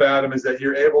magical about them is that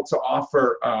you're able to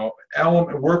offer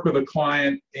work with a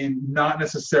client in not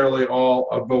necessarily all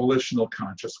a volitional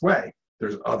conscious way.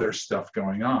 There's other stuff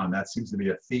going on. That seems to be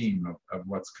a theme of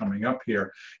what's coming up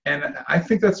here. And I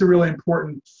think that's a really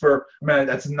important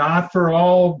that's not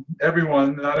for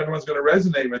everyone. Not everyone's going to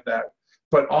resonate with that.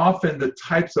 But often the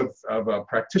types of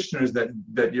practitioners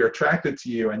that you're attracted to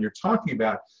you and you're talking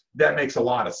about, that makes a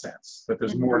lot of sense. That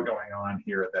there's more going on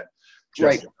here than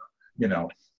just,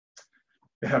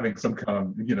 having some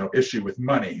kind of, issue with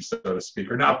money, so to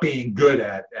speak, or not being good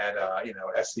at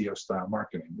SEO style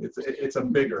marketing. It's a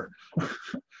bigger,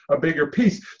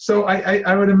 piece. So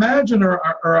I would imagine,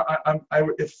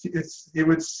 it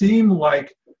would seem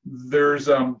like there's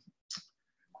a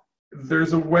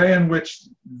way in which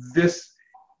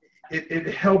it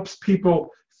helps people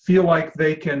feel like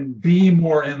they can be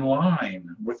more in line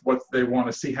with what they want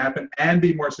to see happen and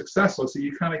be more successful. So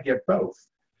you kind of get both,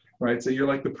 right? So you're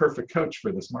like the perfect coach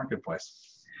for this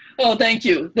marketplace. Oh, thank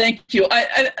you. Thank you.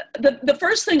 The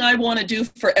first thing I want to do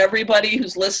for everybody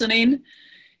who's listening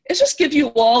is just give you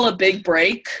all a big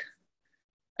break.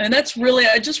 And that's really,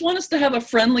 I just want us to have a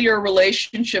friendlier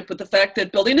relationship with the fact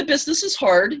that building a business is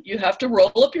hard. You have to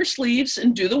roll up your sleeves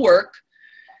and do the work.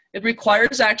 It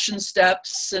requires action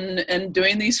steps and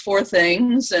doing these 4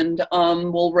 things, and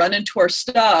we'll run into our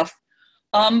stuff.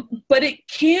 But it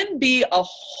can be a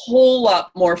whole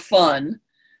lot more fun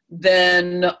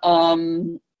than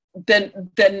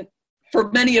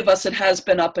for many of us it has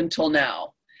been up until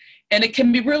now. And it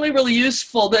can be really, really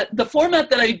useful. The format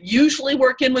that I usually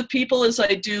work in with people is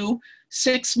I do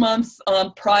 6-month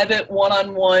private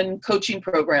one-on-one coaching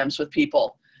programs with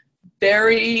people.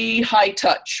 Very high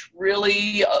touch,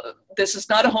 really. This is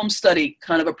not a home study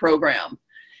kind of a program.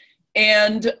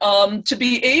 And to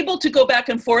be able to go back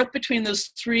and forth between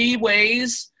those 3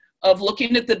 ways of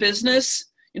looking at the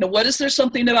business, what is there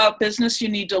something about business you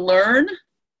need to learn?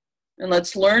 And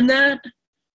let's learn that.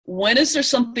 When is there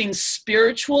something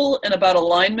spiritual and about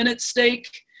alignment at stake?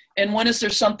 And when is there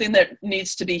something that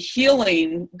needs to be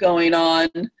healing going on?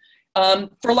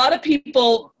 For a lot of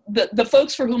people, the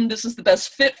folks for whom this is the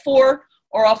best fit for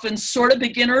are often sort of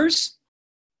beginners.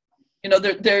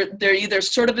 They're either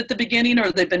sort of at the beginning,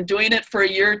 or they've been doing it for a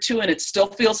year or 2 and it still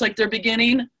feels like they're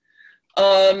beginning.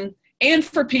 And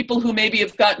for people who maybe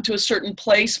have gotten to a certain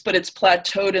place, but it's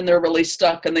plateaued and they're really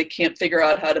stuck and they can't figure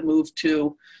out how to move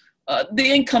to the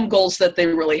income goals that they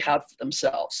really have for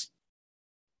themselves.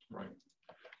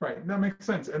 Right. That makes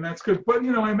sense. And that's good. But,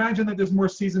 I imagine that there's more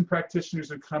seasoned practitioners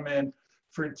who come in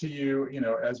to you,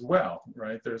 as well,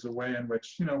 right? There's a way in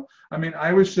which,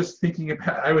 I was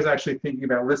actually thinking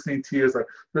about listening to you as like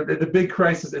the big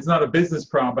crisis. It's not a business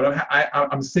problem, but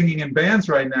I'm singing in bands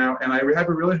right now, and I have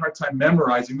a really hard time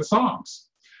memorizing the songs,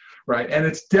 right? And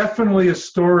it's definitely a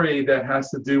story that has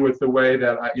to do with the way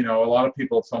that a lot of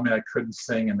people told me I couldn't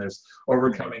sing, and there's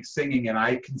overcoming singing, and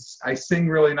I sing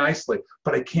really nicely,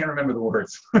 but I can't remember the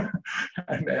words.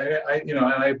 And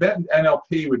I bet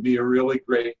NLP would be a really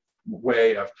great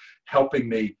way of helping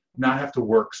me not have to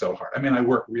work so hard. I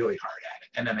work really hard at it,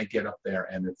 and then I get up there,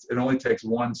 and it only takes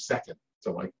 1 second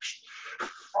to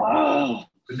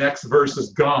the next verse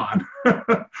is gone.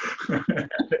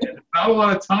 It's not a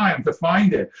lot of time to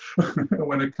find it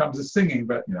when it comes to singing,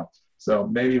 but so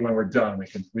maybe when we're done,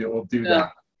 we'll do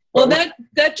that. Well,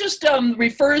 that just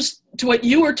refers to what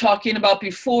you were talking about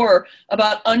before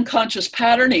about unconscious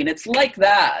patterning. It's like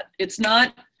that. It's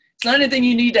not anything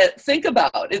you need to think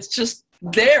about. It's just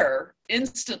there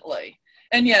instantly.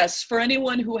 And yes, for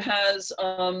anyone who has,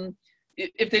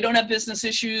 if they don't have business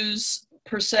issues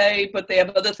per se, but they have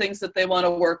other things that they want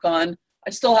to work on, I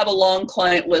still have a long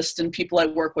client list and people I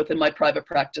work with in my private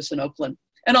practice in Oakland,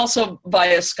 and also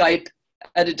via Skype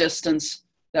at a distance,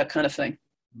 that kind of thing.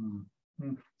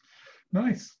 Mm-hmm.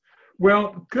 Nice.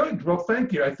 Well, good. Well,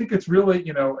 thank you. I think it's really,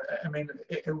 I mean,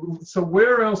 so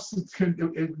where else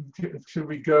should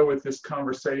we go with this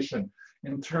conversation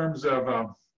in terms of,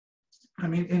 I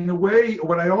mean, in a way,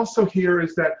 what I also hear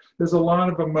is that there's a lot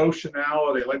of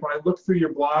emotionality. Like when I look through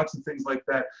your blogs and things like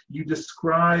that, you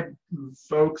describe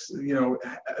folks,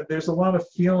 there's a lot of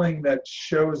feeling that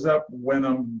shows up when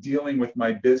I'm dealing with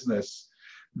my business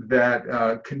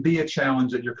that can be a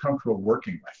challenge that you're comfortable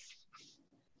working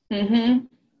with. Mm-hmm.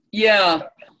 Yeah.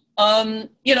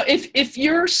 If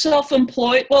you're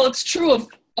self-employed, well, it's true of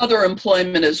other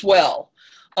employment as well.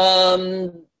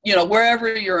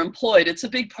 Wherever you're employed, it's a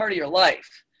big part of your life.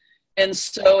 And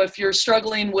so if you're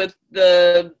struggling with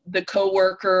the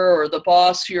coworker or the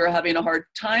boss who you're having a hard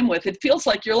time with, it feels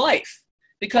like your life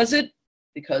because it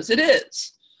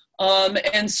is.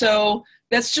 And so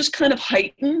that's just kind of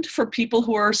heightened for people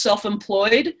who are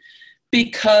self-employed,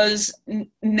 because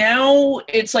now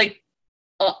it's like,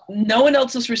 no one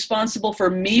else is responsible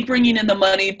for me bringing in the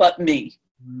money but me.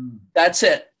 That's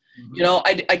it.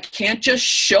 Mm-hmm. I can't just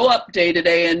show up day to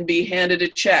day and be handed a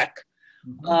check.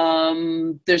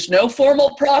 Mm-hmm. There's no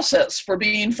formal process for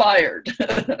being fired.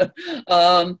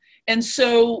 And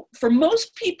so for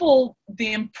most people,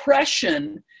 the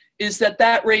impression is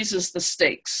that raises the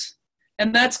stakes.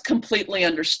 And that's completely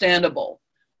understandable,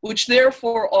 which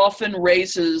therefore often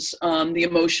raises the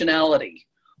emotionality.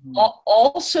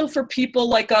 Also for people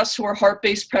like us who are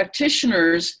heart-based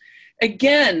practitioners,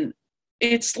 again,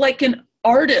 it's like an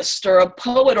artist or a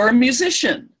poet or a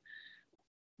musician.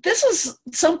 This is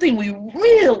something we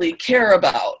really care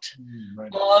about.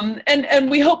 Right.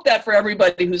 And we hope that for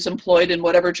everybody who's employed in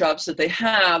whatever jobs that they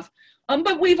have.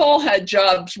 But we've all had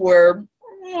jobs where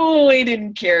we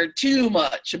didn't care too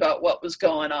much about what was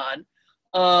going on.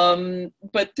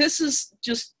 But this is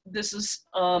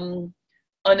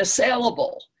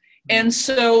unassailable. And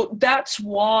so that's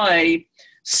why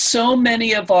so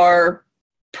many of our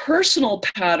personal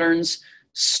patterns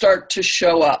start to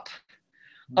show up.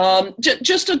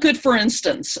 Just a good for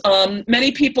instance,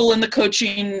 many people in the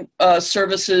coaching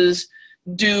services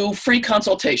do free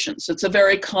consultations. It's a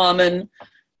very common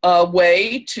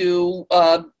way to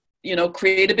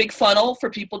create a big funnel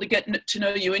for people to get to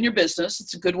know you and your business.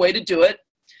 It's a good way to do it.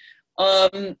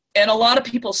 And a lot of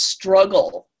people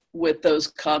struggle with those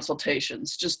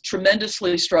consultations, just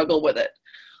tremendously struggle with it,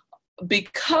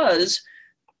 because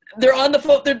they're on the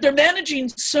phone, they're managing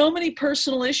so many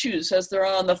personal issues as they're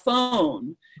on the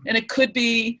phone. And it could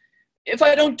be, if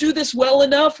I don't do this well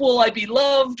enough, will I be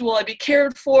loved? Will I be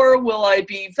cared for? Will I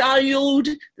be valued?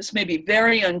 This may be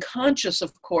very unconscious,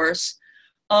 of course.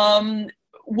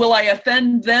 Will I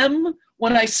offend them?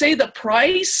 When I say the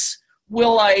price,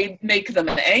 will I make them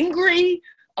angry?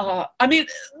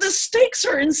 The stakes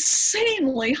are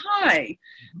insanely high,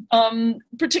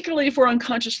 particularly if we're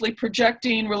unconsciously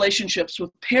projecting relationships with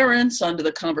parents onto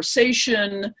the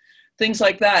conversation, things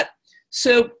like that.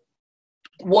 So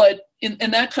what, in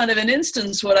that kind of an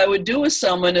instance, what I would do with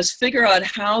someone is figure out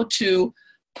how to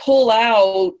pull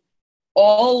out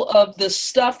all of the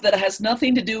stuff that has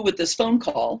nothing to do with this phone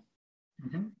call,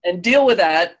 mm-hmm. and deal with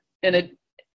that on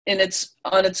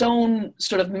its own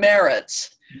sort of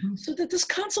merits. Mm-hmm. So that this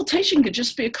consultation could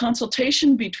just be a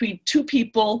consultation between two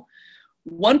people,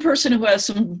 one person who has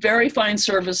some very fine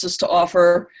services to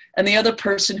offer, and the other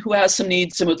person who has some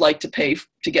needs and would like to pay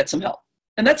to get some help.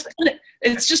 And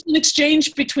it's just an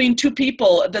exchange between two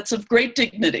people that's of great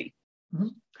dignity. Mm-hmm.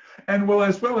 And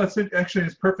that's actually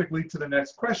is perfectly to the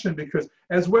next question, because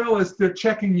as well as they're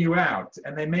checking you out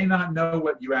and they may not know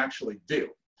what you actually do.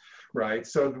 Right.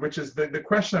 So, which is the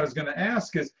question I was going to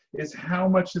ask is how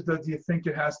much do you think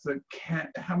it has to,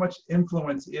 how much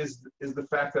influence is the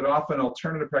fact that often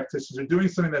alternative practitioners are doing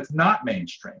something that's not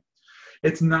mainstream?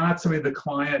 It's not something the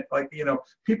client,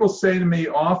 people say to me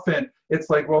often, it's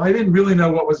like, well, I didn't really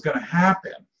know what was going to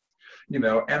happen. And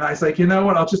I was like, you know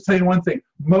what, I'll just tell you one thing.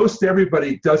 Most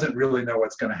everybody doesn't really know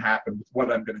what's going to happen with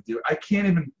what I'm going to do. I can't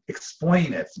even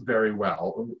explain it very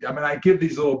well. I mean, I give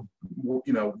these little,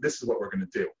 this is what we're going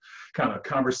to do kind of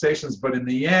conversations. But in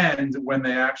the end, when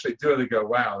they actually do it, they go,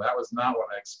 wow, that was not what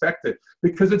I expected,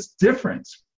 because it's different.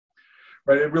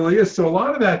 Right? It really is. So a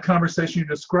lot of that conversation you're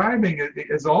describing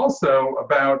is also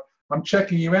about, I'm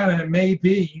checking you out, and it may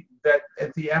be that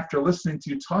after listening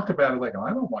to you talk about it, like, oh, I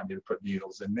don't want you to put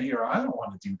needles in me, or I don't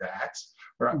want to do that,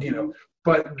 or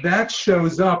but that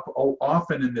shows up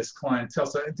often in this clientele.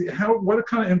 So what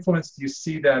kind of influence do you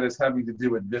see that as having to do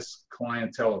with this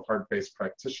clientele of heart-based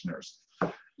practitioners?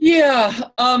 Yeah.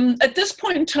 At this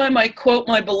point in time, I quote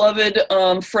my beloved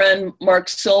friend Mark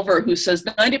Silver, who says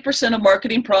 90% of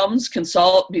marketing problems can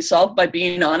be solved by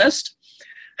being honest.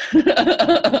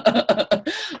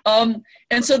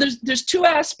 And so there's two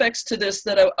aspects to this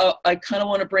that I kind of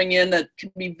want to bring in that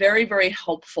can be very, very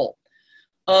helpful.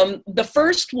 The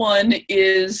first one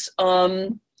is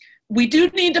we do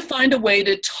need to find a way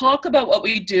to talk about what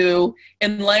we do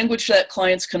in language that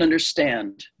clients can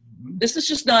understand. Mm-hmm. This is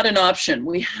just not an option.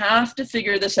 We have to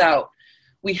figure this out.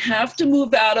 We have to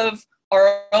move out of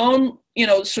our own,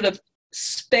 sort of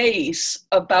space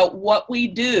about what we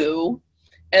do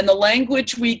and the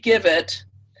language we give it,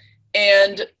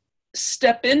 and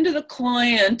step into the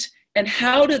client and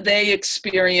how do they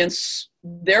experience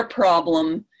their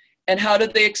problem and how do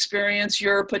they experience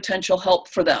your potential help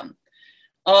for them.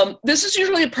 This is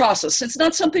usually a process. It's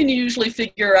not something you usually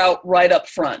figure out right up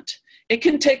front. It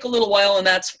can take a little while, and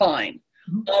that's fine.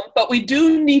 But we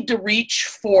do need to reach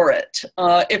for it.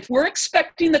 If we're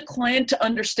expecting the client to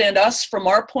understand us from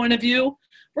our point of view,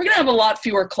 we're going to have a lot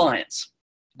fewer clients.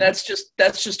 That's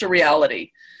just a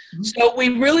reality. Mm-hmm. So we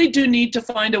really do need to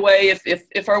find a way,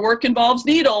 if our work involves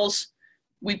needles,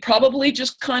 we probably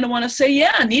just kind of want to say,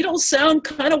 yeah, needles sound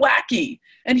kind of wacky.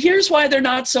 And here's why they're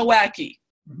not so wacky.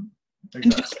 Mm-hmm. Exactly.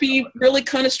 And just be really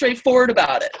kind of straightforward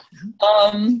about it.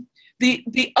 Mm-hmm.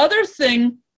 The other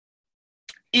thing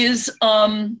is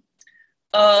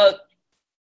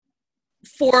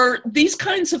for these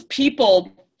kinds of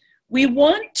people, we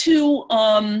want to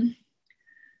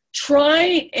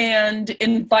try and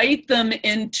invite them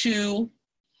into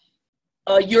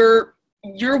your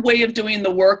way of doing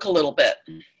the work a little bit.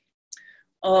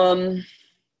 I'm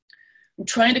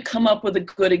trying to come up with a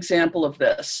good example of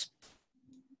this.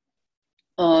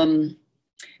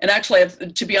 And actually,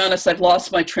 to be honest, I've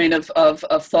lost my train of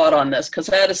thought on this, because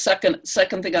I had a second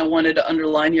thing I wanted to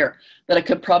underline here that I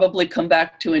could probably come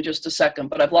back to in just a second,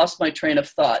 but I've lost my train of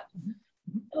thought.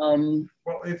 Well,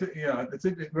 we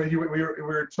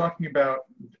were talking about,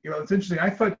 it's interesting. I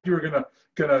thought you were gonna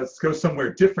go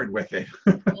somewhere different with it.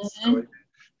 Mm-hmm.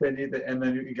 And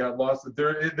then you got lost.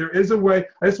 There is a way.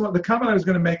 The comment I was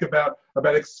going to make about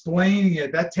explaining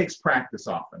it, that takes practice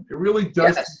often. It really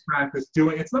does take practice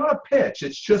doing. It's not a pitch.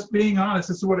 It's just being honest.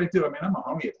 This is what I do. I mean, I'm a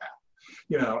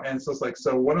homeopath, and so it's like,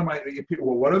 so what am I?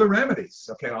 Well, what are the remedies?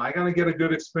 Okay, well, I got to get a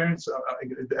good experience.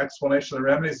 The explanation of the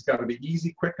remedies has got to be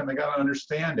easy, quick, and they got to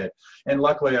understand it. And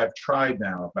luckily, I've tried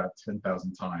now about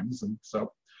 10,000 times, and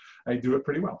so I do it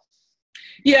pretty well.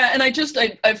 Yeah, and I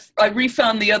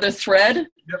refound the other thread,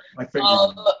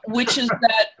 which is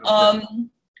that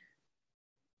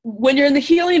when you're in the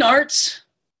healing arts,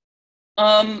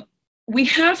 we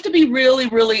have to be really,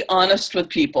 really honest with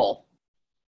people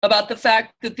about the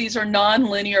fact that these are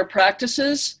non-linear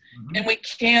practices, mm-hmm. and we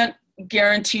can't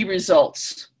guarantee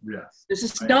results. Yes. This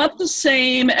is not the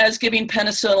same as giving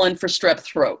penicillin for strep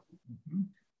throat,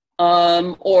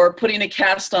 mm-hmm. Or putting a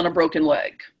cast on a broken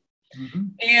leg. Mm-hmm.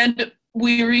 And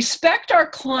we respect our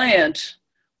client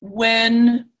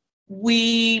when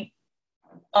we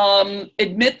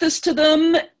admit this to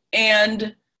them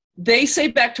and they say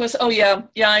back to us, oh yeah,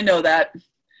 I know that.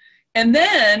 And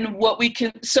then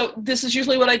so this is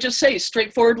usually what I just say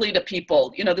straightforwardly to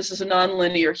people, this is a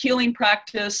nonlinear healing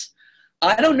practice.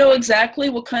 I don't know exactly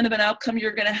what kind of an outcome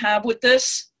you're going to have with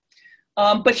this.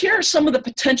 But here are some of the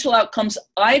potential outcomes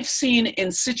I've seen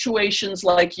in situations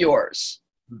like yours.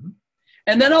 Mm-hmm.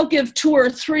 And then I'll give 2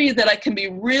 or 3 that I can be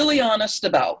really honest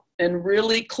about and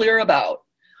really clear about.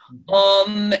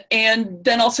 And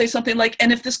then I'll say something like,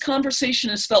 and if this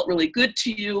conversation has felt really good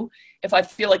to you, if I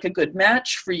feel like a good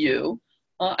match for you,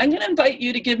 I'm going to invite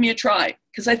you to give me a try,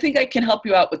 because I think I can help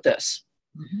you out with this.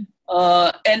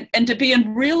 Mm-hmm. And to be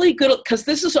in really good, because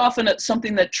this is often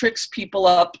something that tricks people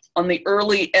up on the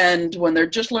early end when they're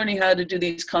just learning how to do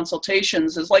these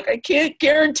consultations, is like, I can't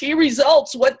guarantee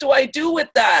results. What do I do with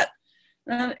that?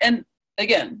 And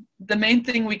again, the main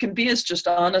thing we can be is just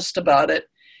honest about it.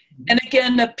 And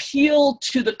again, appeal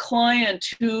to the client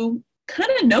who kind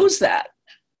of knows that.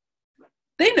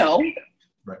 They know.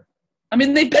 Right. I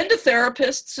mean, they've been to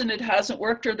therapists and it hasn't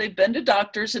worked, or they've been to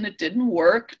doctors and it didn't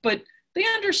work, but they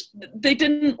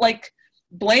didn't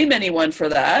blame anyone for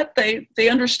that. They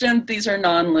understand these are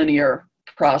nonlinear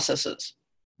processes.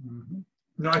 Mm-hmm.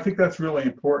 No, I think that's really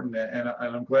important, and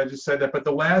I'm glad you said that. But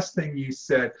the last thing you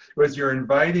said was you're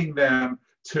inviting them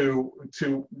to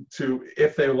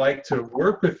if they like to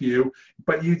work with you,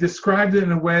 but you described it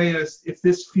in a way as if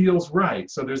this feels right.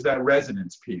 So there's that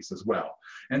resonance piece as well.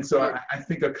 And so I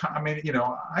think,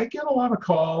 I get a lot of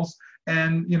calls,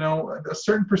 and a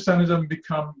certain percentage of them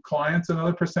become clients, and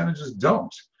other percentages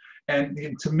don't.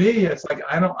 And to me, it's like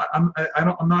I'm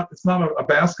not. It's not a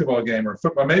basketball game or a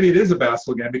football. Maybe it is a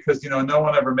basketball game because no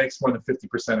one ever makes more than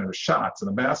 50% of the shots in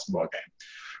a basketball game,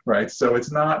 right? So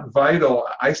it's not vital.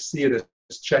 I see it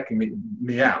as checking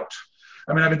me out.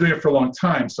 I mean, I've been doing it for a long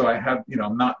time, so I have,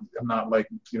 I'm not like,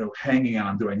 hanging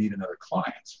on, do I need another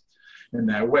client in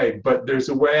that way? But there's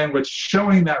a way in which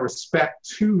showing that respect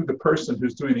to the person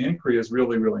who's doing the inquiry is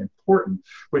really, really important,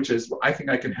 which is, I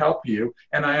think I can help you,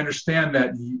 and I understand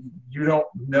that you don't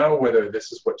know whether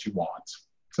this is what you want.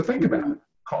 So think about it.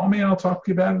 Call me and I'll talk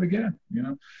to you about it again.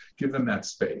 Give them that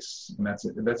space, and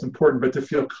that's important, but to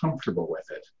feel comfortable with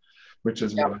it, which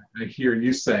is what I hear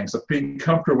you saying. So being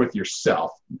comfortable with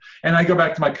yourself. And I go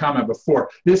back to my comment before,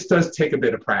 this does take a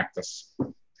bit of practice,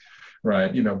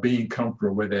 right? Being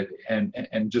comfortable with it and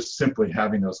just simply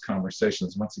having those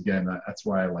conversations. Once again, that's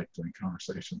why I like doing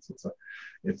conversations.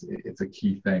 It's a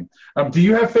key thing. Do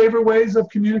you have favorite ways of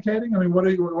communicating? I mean, what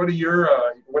are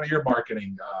your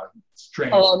marketing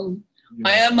strengths?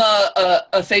 I am a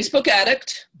Facebook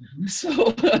addict. Mm-hmm.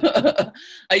 So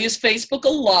I use Facebook a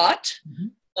lot. Mm-hmm.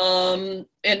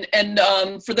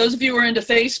 For those of you who are into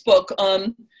Facebook,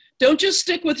 don't just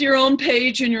stick with your own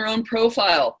page and your own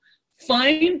profile.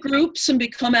 Find groups and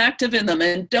become active in them,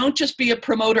 and don't just be a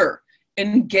promoter.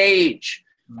 Engage.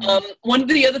 One of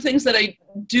the other things that I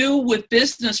do with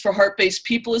business for heart-based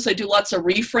people is I do lots of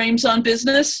reframes on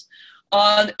business.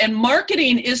 And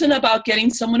marketing isn't about getting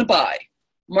someone to buy.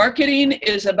 Marketing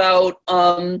is about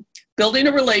building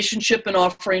a relationship and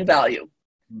offering value.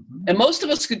 Mm-hmm. And most of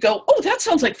us could go, oh, that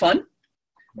sounds like fun,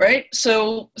 right?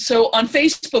 So on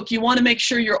Facebook, you want to make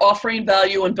sure you're offering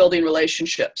value and building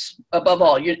relationships. Above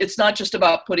all, it's not just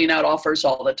about putting out offers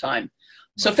all the time.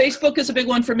 So Facebook is a big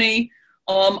one for me.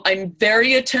 I'm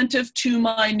very attentive to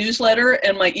my newsletter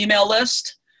and my email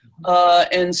list.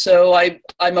 And so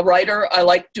I'm a writer. I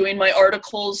like doing my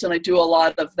articles, and I do a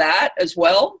lot of that as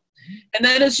well. And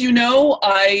then, as you know,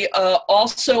 I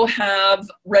also have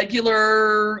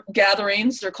regular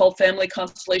gatherings. They're called family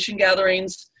constellation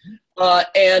gatherings.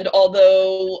 And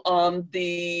although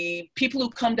the people who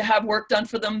come to have work done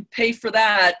for them pay for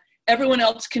that, everyone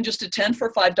else can just attend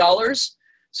for $5.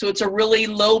 So it's a really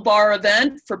low bar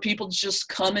event for people to just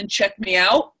come and check me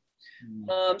out.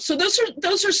 So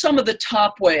those are some of the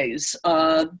top ways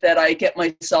that I get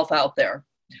myself out there.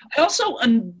 I also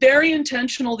am very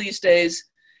intentional these days.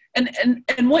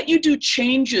 And what you do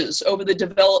changes over the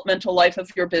developmental life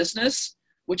of your business,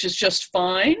 which is just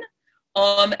fine.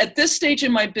 At this stage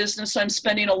in my business, I'm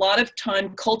spending a lot of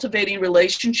time cultivating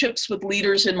relationships with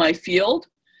leaders in my field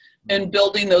and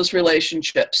building those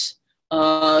relationships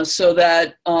so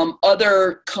that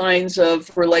other kinds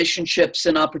of relationships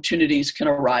and opportunities can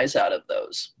arise out of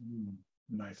those.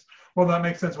 Nice. Well, that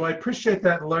makes sense. Well, I appreciate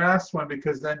that last one,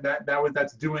 because then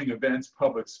that's doing events,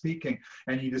 public speaking,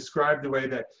 and you described the way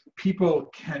that people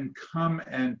can come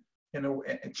and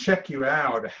check you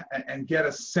out and get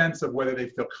a sense of whether they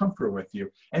feel comfortable with you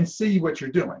and see what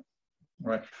you're doing.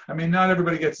 Right. I mean, not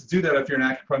everybody gets to do that. If you're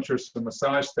an acupuncturist or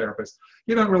massage therapist,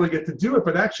 you don't really get to do it.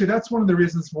 But actually, that's one of the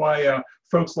reasons why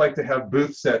folks like to have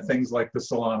booths at things like the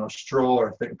Solano Stroll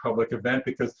or public event,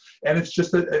 and it's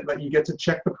just that you get to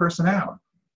check the person out.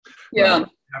 Yeah. Right?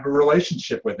 Have a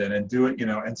relationship with it and do it,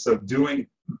 and so doing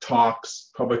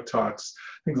talks, public talks,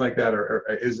 things like that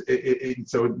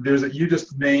so you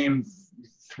just named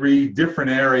 3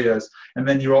 different areas, and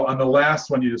then on the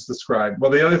last one you just described. Well,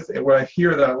 the other thing, what I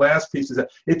hear that last piece is that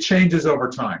it changes over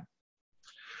time,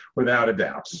 without a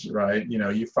doubt, right?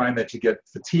 You find that you get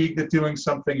fatigued at doing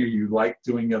something, or you like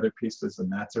doing other pieces,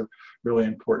 and that's a really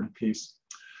important piece.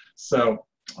 So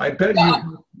I bet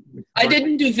I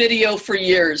didn't do video for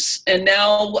years, and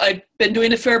now I've been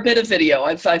doing a fair bit of video.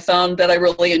 I found that I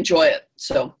really enjoy it.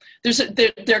 So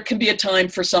there can be a time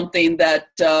for something that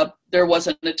there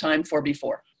wasn't a time for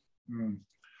before.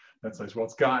 That's nice. Well,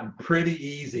 it's gotten pretty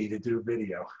easy to do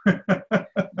video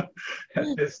at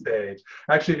this stage.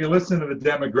 Actually, if you listen to the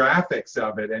demographics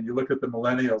of it and you look at the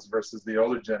millennials versus the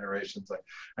older generations,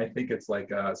 I think it's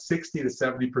like 60 to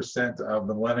 70% of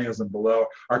the millennials and below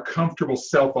are comfortable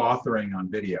self-authoring on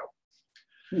video.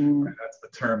 That's the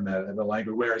term, the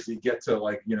language. Whereas you get to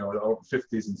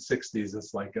 50s and 60s,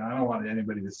 it's like, I don't want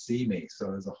anybody to see me. So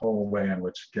there's a whole way in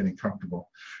which getting comfortable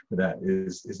with that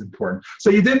is important. So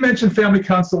you did mention family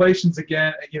constellations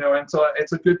again, and so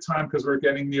it's a good time, because we're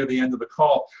getting near the end of the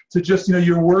call, to just,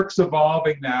 your work's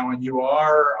evolving now, and you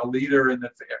are a leader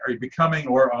are you becoming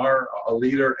or are a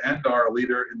leader and are a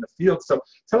leader in the field. So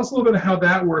tell us a little bit of how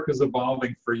that work is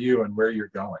evolving for you and where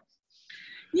you're going.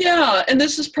 Yeah, and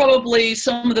this is probably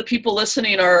some of the people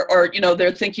listening are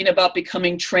they're thinking about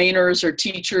becoming trainers or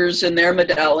teachers in their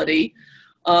modality.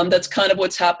 That's kind of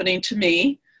what's happening to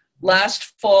me.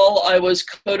 Last fall, I was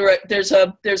co-direct. There's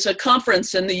a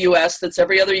conference in the U.S. that's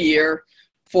every other year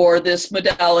for this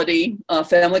modality,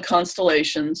 family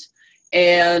constellations,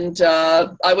 and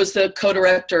I was the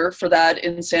co-director for that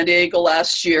in San Diego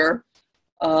last year,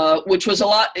 which was a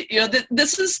lot.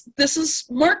 This is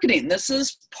marketing. This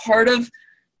is part of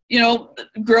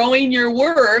growing your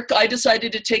work. I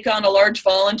decided to take on a large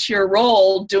volunteer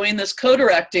role doing this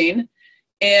co-directing,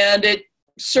 and it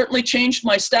certainly changed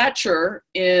my stature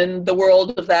in the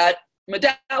world of that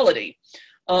modality.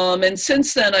 And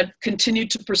since then, I've continued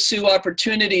to pursue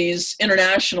opportunities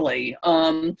internationally.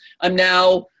 I'm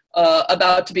now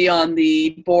about to be on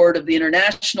the board of the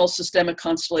International Systemic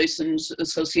Constellations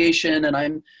Association, and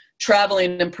I'm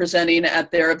traveling and presenting at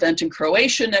their event in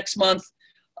Croatia next month.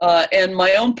 And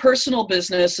my own personal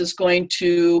business is going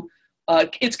to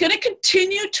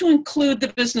continue to include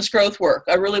the business growth work.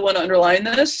 I really want to underline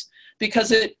this,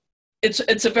 because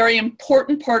it's a very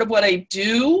important part of what I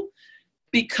do,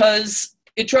 because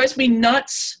it drives me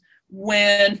nuts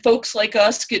when folks like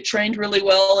us get trained really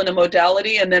well in a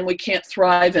modality and then we can't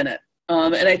thrive in it.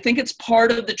 And I think it's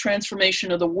part of the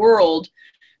transformation of the world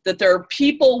that there are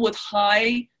people with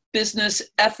high business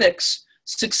ethics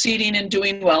succeeding and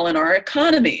doing well in our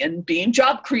economy and being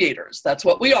job creators. That's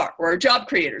what we are. We're job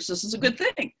creators. This is a good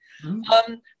thing.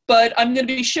 Mm-hmm. But I'm going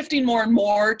to be shifting more and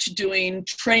more to doing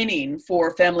training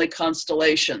for family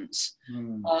constellations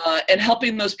and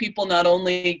helping those people not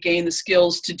only gain the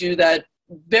skills to do that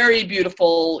very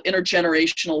beautiful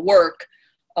intergenerational work,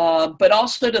 but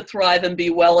also to thrive and be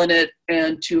well in it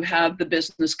and to have the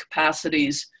business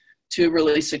capacities to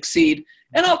really succeed.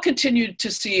 And I'll continue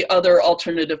to see other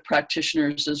alternative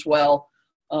practitioners as well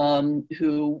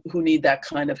who need that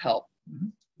kind of help. Mm-hmm.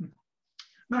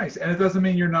 Nice. And it doesn't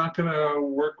mean you're not going to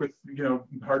work with,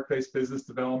 heart-based business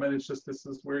development. It's just, this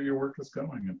is where your work is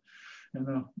going. And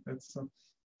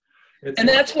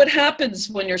that's what happens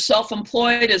when you're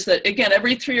self-employed, is that, again,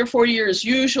 every 3 or 4 years,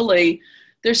 usually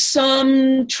there's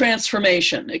some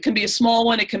transformation. It can be a small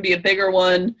one, it can be a bigger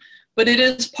one, but it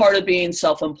is part of being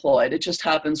self-employed. It just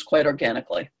happens quite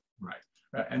organically.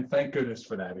 Right. And thank goodness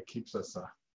for that. It keeps us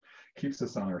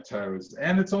on our toes.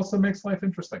 And it also makes life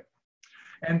interesting.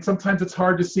 And sometimes it's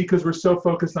hard to see because we're so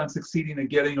focused on succeeding and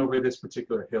getting over this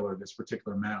particular hill or this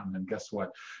particular mountain. And guess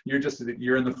what? You're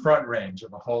in the front range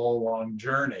of a whole long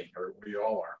journey, or we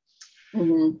all are.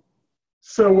 Mm-hmm.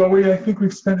 So I think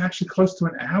we've spent actually close to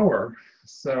an hour.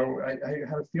 So I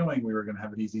had a feeling we were going to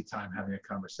have an easy time having a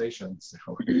conversation. So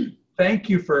thank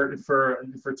you for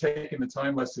taking the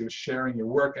time, Leslie, with sharing your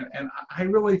work. And I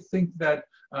really think that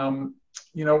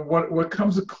what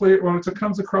comes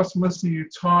across from listening to you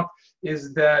talk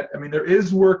is that, there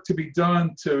is work to be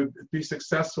done to be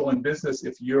successful in business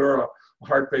if you're a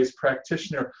heart-based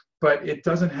practitioner, but it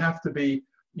doesn't have to be,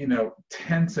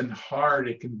 tense and hard.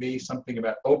 It can be something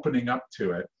about opening up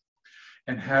to it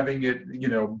and having it,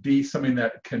 be something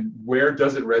that where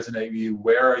does it resonate with you?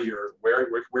 Where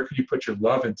can you put your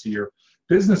love into your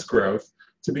business growth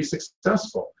to be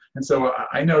successful? And so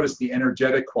I noticed the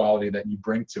energetic quality that you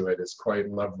bring to it is quite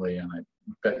lovely, and I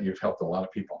bet you've helped a lot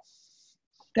of people.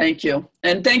 Thank you.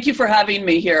 And thank you for having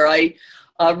me here. I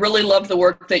really love the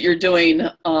work that you're doing,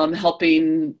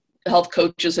 helping health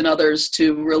coaches and others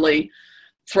to really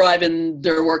thrive in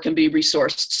their work and be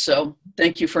resourced. So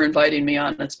thank you for inviting me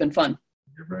on. It's been fun.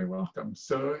 You're very welcome.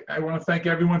 So I want to thank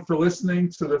everyone for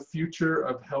listening to the Future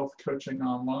of Health Coaching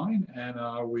Online,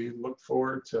 and we look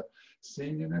forward to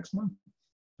seeing you next month.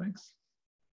 Thanks.